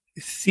will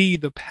see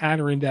the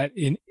pattern that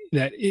is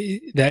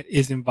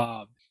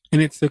involved.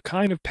 And it's the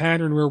kind of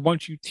pattern where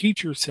once you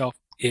teach yourself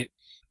it,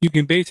 you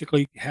can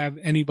basically have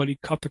anybody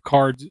cut the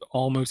cards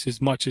almost as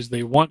much as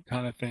they want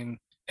kind of thing.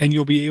 And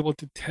you'll be able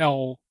to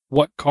tell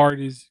what card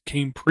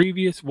came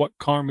previous, what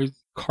card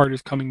card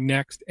is coming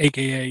next,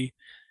 aka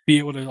be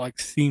able to like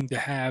seem to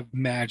have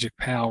magic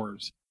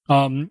powers.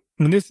 And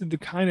this is the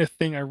kind of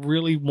thing I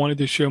really wanted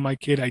to show my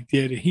kid. I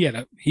did.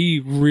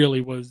 He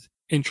really was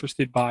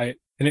interested by it,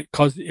 and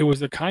because it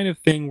was the kind of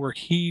thing where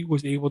he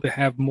was able to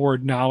have more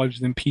knowledge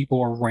than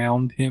people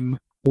around him,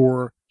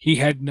 or he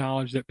had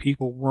knowledge that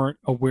people weren't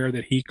aware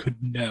that he could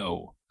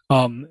know.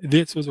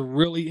 This was a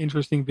really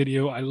interesting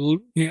video. I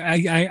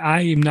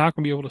am not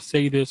going to be able to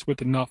say this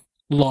with enough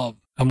love.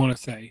 I'm going to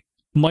say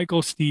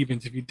Michael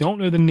Stevens. If you don't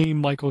know the name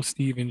Michael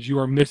Stevens, you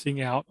are missing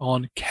out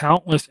on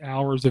countless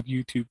hours of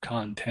YouTube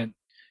content.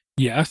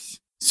 Yes,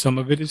 some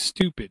of it is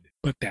stupid,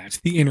 but that's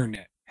the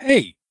internet.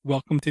 Hey,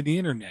 welcome to the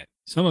internet.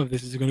 Some of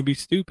this is going to be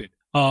stupid.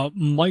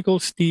 Michael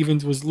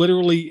Stevens was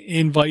literally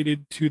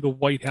invited to the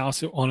White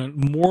House on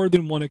more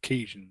than one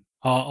occasion.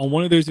 On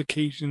one of those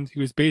occasions, he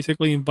was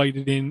basically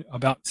invited in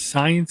about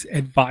science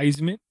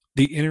advisement,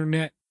 the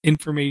internet,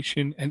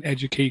 information, and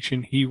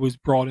education. He was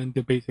brought in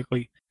to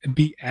basically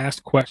be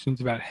asked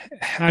questions about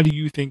how do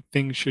you think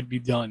things should be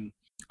done.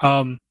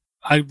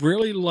 I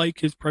really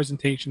like his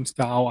presentation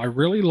style. I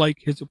really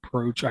like his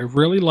approach. I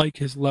really like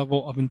his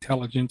level of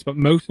intelligence. But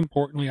most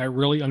importantly, I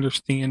really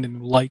understand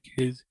and like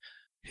his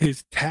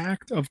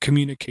tact of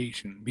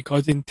communication,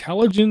 because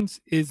intelligence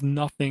is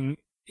nothing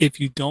if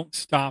you don't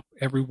stop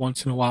every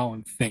once in a while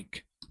and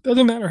think.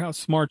 Doesn't matter how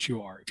smart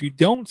you are. If you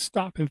don't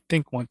stop and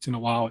think once in a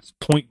while, it's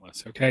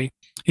pointless, okay?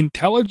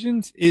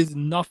 Intelligence is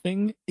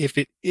nothing if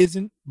it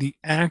isn't the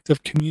act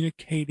of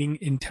communicating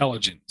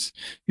intelligence.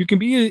 You can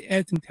be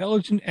as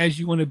intelligent as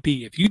you want to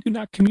be. If you do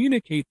not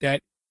communicate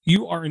that,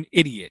 you are an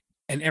idiot.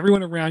 And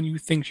everyone around you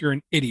thinks you're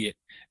an idiot.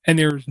 And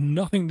there's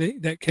nothing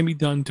that can be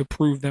done to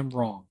prove them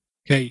wrong,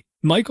 okay?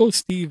 Michael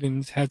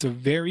Stevens has a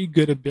very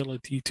good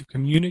ability to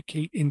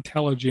communicate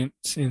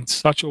intelligence in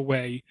such a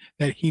way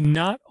that he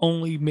not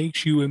only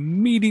makes you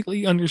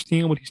immediately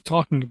understand what he's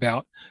talking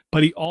about,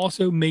 but he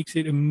also makes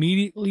it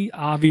immediately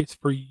obvious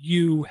for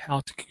you how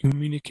to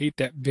communicate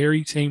that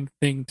very same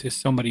thing to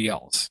somebody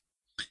else.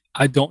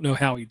 I don't know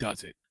how he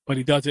does it, but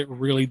he does it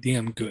really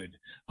damn good.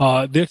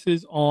 This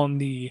is on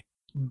the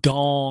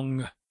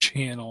Dong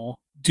channel,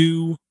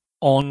 Do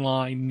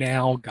Online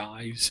Now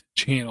Guys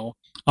channel.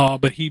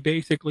 But he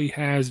basically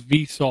has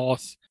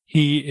Vsauce.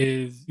 He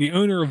is the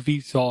owner of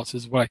Vsauce,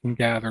 is what I can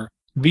gather.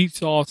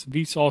 Vsauce,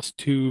 Vsauce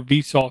 2,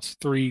 Vsauce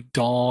 3,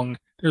 Dong.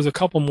 There's a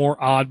couple more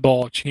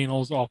oddball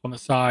channels off on the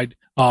side.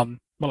 But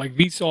like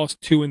Vsauce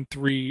 2 and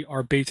 3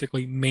 are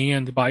basically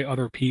manned by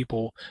other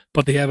people,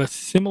 but they have a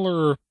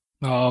similar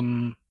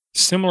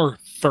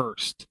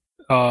thirst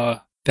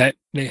that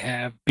they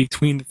have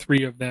between the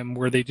three of them,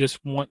 where they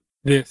just want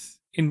this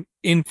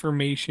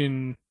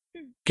information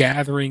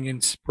gathering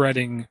and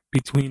spreading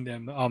between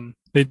them.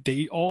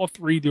 They all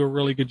three do a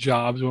really good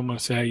job, is what I'm going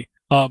to say.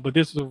 But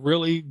this is a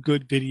really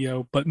good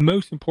video, but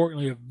most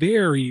importantly, a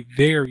very,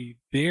 very,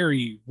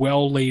 very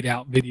well laid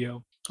out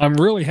video. I'm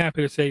really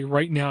happy to say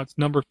right now it's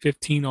number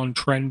 15 on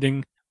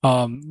trending.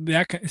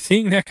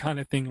 Seeing that kind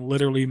of thing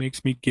literally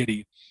makes me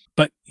giddy.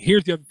 But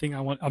here's the other thing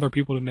I want other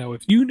people to know.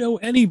 If you know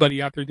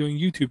anybody out there doing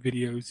YouTube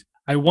videos,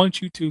 I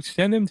want you to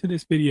send them to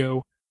this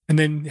video and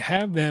then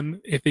have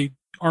them, if they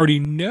already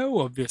know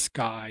of this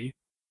guy,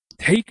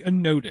 take a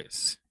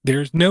notice.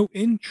 There's no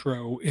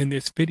intro in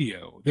this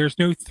video. There's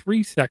no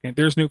 3 second.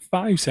 There's no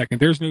 5 second.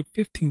 There's no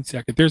 15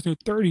 second. There's no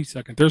 30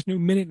 second. There's no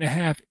minute and a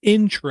half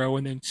intro,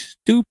 and then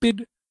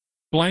stupid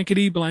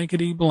blankety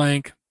blankety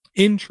blank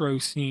intro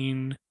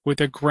scene with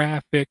a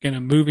graphic and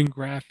a moving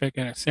graphic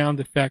and a sound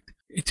effect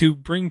to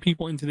bring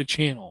people into the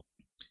channel.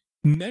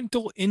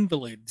 Mental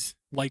invalids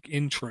like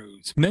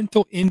intros.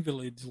 Mental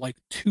invalids like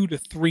 2 to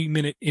 3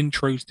 minute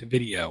intros to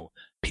video.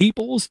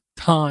 People's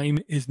time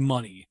is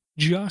money.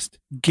 Just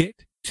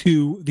get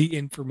to the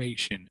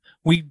information.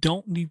 We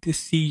don't need to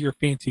see your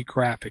fancy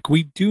graphic.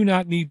 We do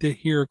not need to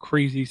hear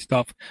crazy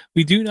stuff.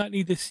 We do not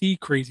need to see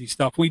crazy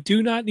stuff. We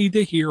do not need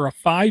to hear a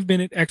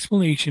 5-minute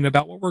explanation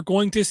about what we're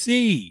going to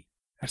see.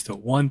 That's the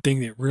one thing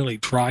that really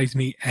drives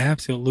me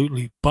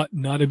absolutely butt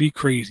nutty to be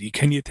crazy.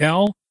 Can you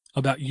tell?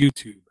 About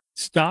YouTube.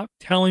 Stop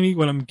telling me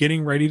what I'm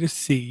getting ready to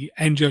see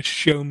and just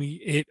show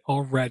me it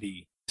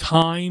already.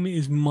 Time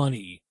is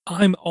money.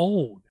 I'm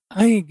old.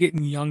 I ain't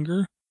getting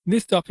younger.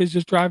 This stuff is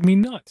just driving me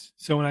nuts.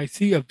 So when I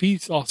see a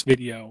Vsauce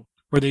video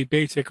where they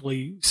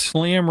basically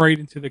slam right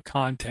into the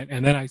content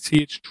and then I see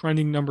it's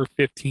trending number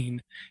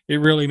 15, it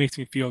really makes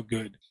me feel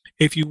good.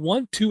 If you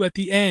want to, at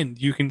the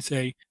end, you can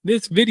say,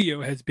 this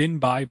video has been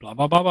by blah,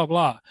 blah, blah, blah,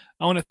 blah.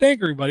 I want to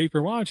thank everybody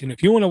for watching.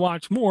 If you want to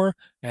watch more,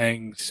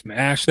 and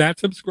smash that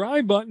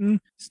subscribe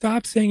button.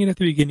 Stop saying it at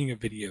the beginning of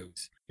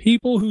videos.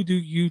 People who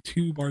do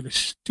YouTube are the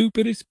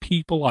stupidest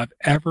people I've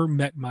ever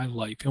met in my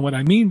life. And what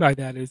I mean by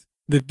that is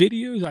the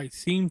videos I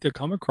seem to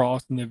come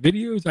across and the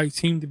videos I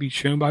seem to be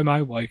shown by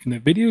my wife and the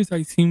videos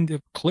I seem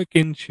to click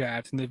in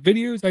chats and the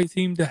videos I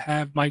seem to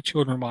have my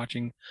children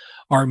watching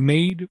are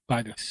made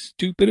by the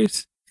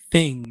stupidest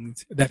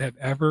things that have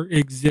ever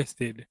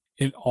existed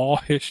in all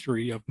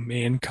history of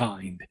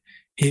mankind.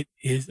 It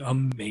is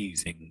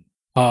amazing.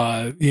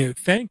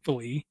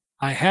 Thankfully,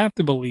 I have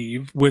to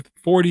believe with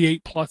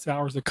 48 plus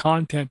hours of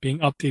content being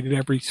updated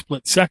every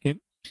split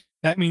second,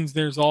 that means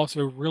there's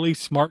also really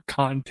smart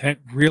content,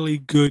 really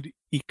good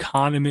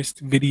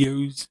economist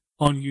videos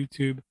on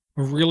YouTube,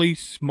 really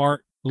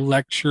smart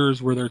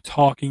lectures where they're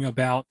talking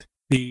about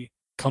the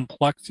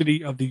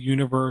complexity of the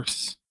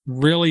universe,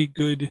 really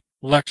good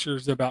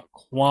lectures about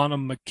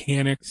quantum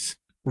mechanics,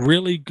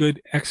 really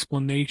good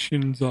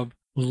explanations of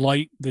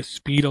light, the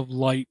speed of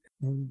light,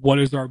 what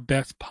is our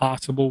best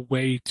possible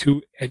way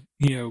to,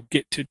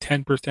 get to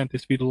 10% the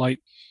speed of light,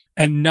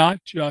 and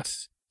not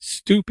just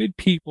stupid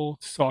people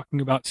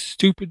talking about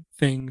stupid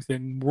things,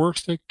 and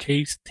worst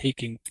case,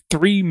 taking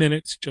 3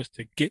 minutes just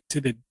to get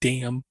to the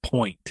damn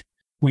point.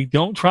 We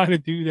don't try to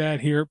do that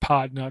here at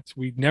Podnuts.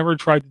 We've never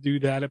tried to do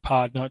that at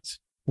Podnuts.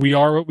 We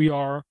are what we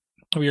are.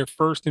 We are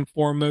first and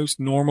foremost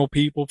normal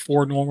people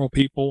for normal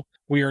people.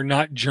 We are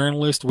not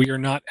journalists. We are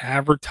not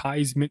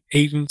advertisement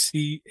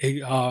agency,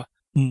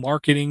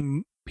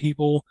 marketing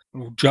people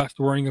just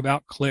worrying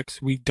about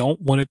clicks. We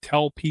don't want to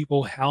tell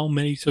people how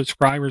many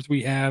subscribers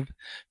we have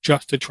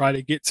just to try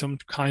to get some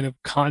kind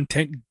of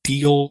content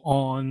deal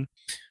on.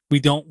 We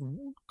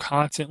don't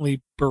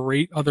constantly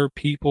berate other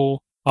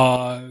people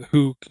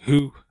who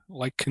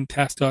like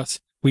contest us.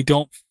 We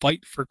don't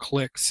fight for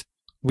clicks.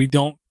 We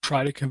don't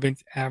try to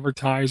convince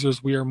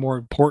advertisers we are more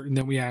important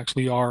than we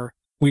actually are.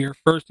 We are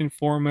first and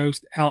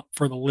foremost out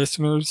for the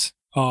listeners.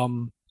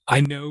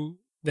 I know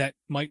that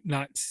might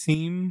not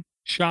seem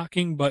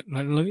shocking, but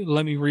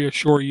let me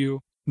reassure you,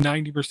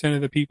 90%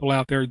 of the people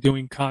out there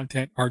doing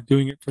content are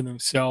doing it for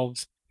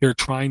themselves. They're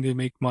trying to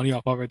make money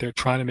off of it. They're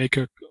trying to make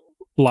a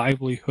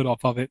livelihood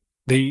off of it.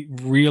 They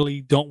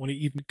really don't want to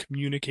even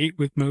communicate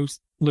with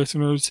most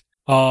listeners.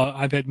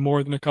 I've had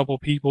more than a couple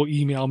of people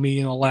email me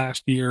in the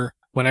last year.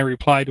 When I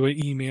reply to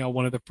an email,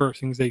 one of the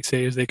first things they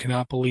say is they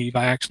cannot believe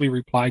I actually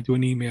replied to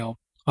an email.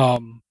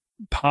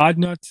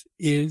 Podnuts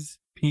is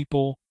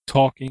people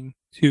talking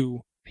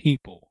to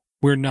people.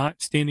 We're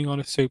not standing on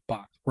a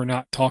soapbox. We're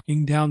not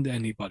talking down to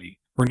anybody.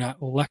 We're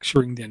not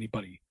lecturing to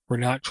anybody. We're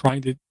not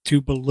trying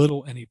to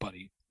belittle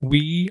anybody.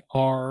 We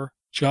are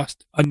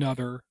just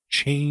another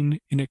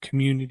chain in a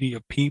community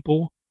of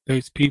people.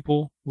 Those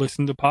people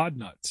listen to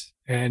Podnuts,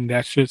 and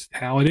that's just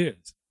how it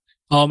is.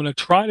 I'm going to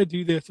try to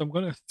do this. I'm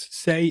going to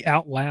say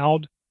out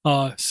loud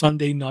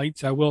Sunday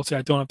nights. I will say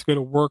I don't have to go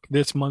to work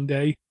this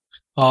Monday.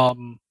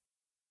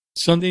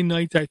 Sunday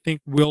nights, I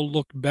think, will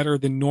look better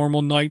than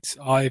normal nights.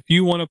 If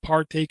you want to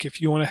partake, if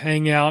you want to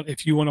hang out,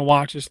 if you want to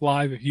watch us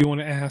live, if you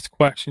want to ask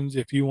questions,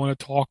 if you want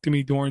to talk to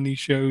me during these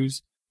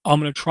shows, I'm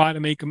going to try to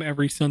make them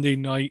every Sunday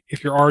night.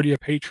 If you're already a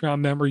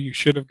Patreon member, you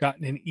should have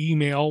gotten an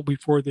email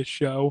before this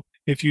show.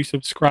 If you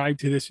subscribe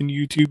to this in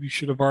YouTube, you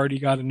should have already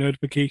got a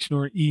notification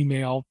or an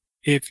email.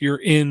 If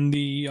you're in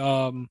the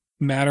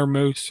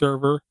Mattermost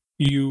server,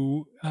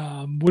 you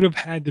would have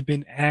had to have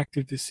been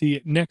active to see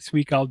it. Next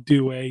week, I'll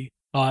do a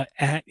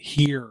at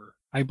here,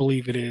 I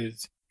believe it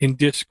is, in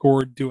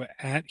Discord, do it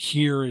at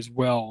here as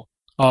well.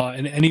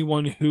 And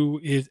anyone who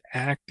is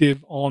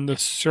active on the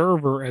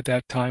server at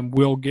that time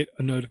will get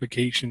a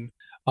notification.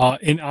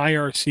 In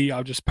IRC,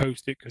 I'll just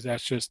post it because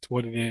that's just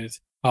what it is.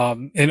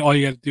 And all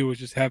you got to do is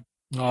just have,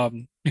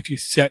 if you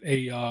set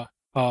a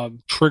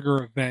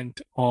trigger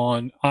event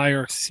on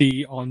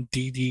IRC on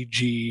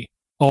DDG,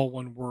 all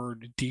one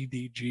word,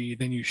 DDG,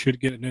 then you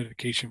should get a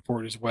notification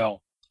for it as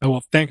well. I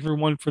will thank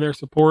everyone for their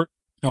support.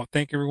 I will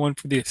thank everyone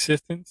for the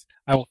assistance.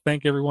 I will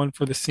thank everyone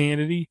for the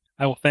sanity.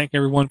 I will thank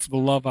everyone for the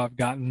love I've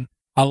gotten.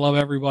 I love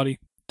everybody.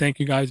 Thank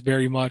you guys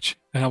very much,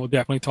 and I will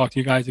definitely talk to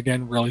you guys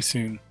again really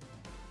soon.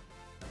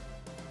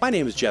 My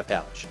name is Jeff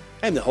Hallish.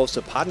 I am the host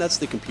of Podnuts,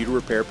 the Computer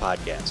Repair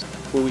Podcast,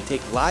 where we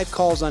take live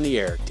calls on the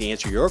air to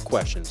answer your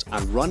questions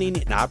on running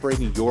and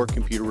operating your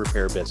computer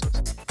repair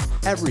business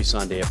every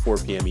Sunday at 4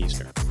 p.m.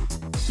 Eastern.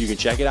 You can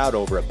check it out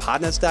over at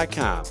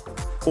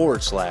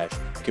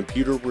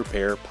podnuts.com/Computer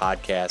Repair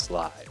Podcast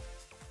Live.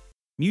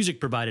 Music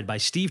provided by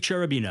Steve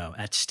Cherubino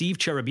at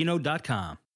stevecherubino.com.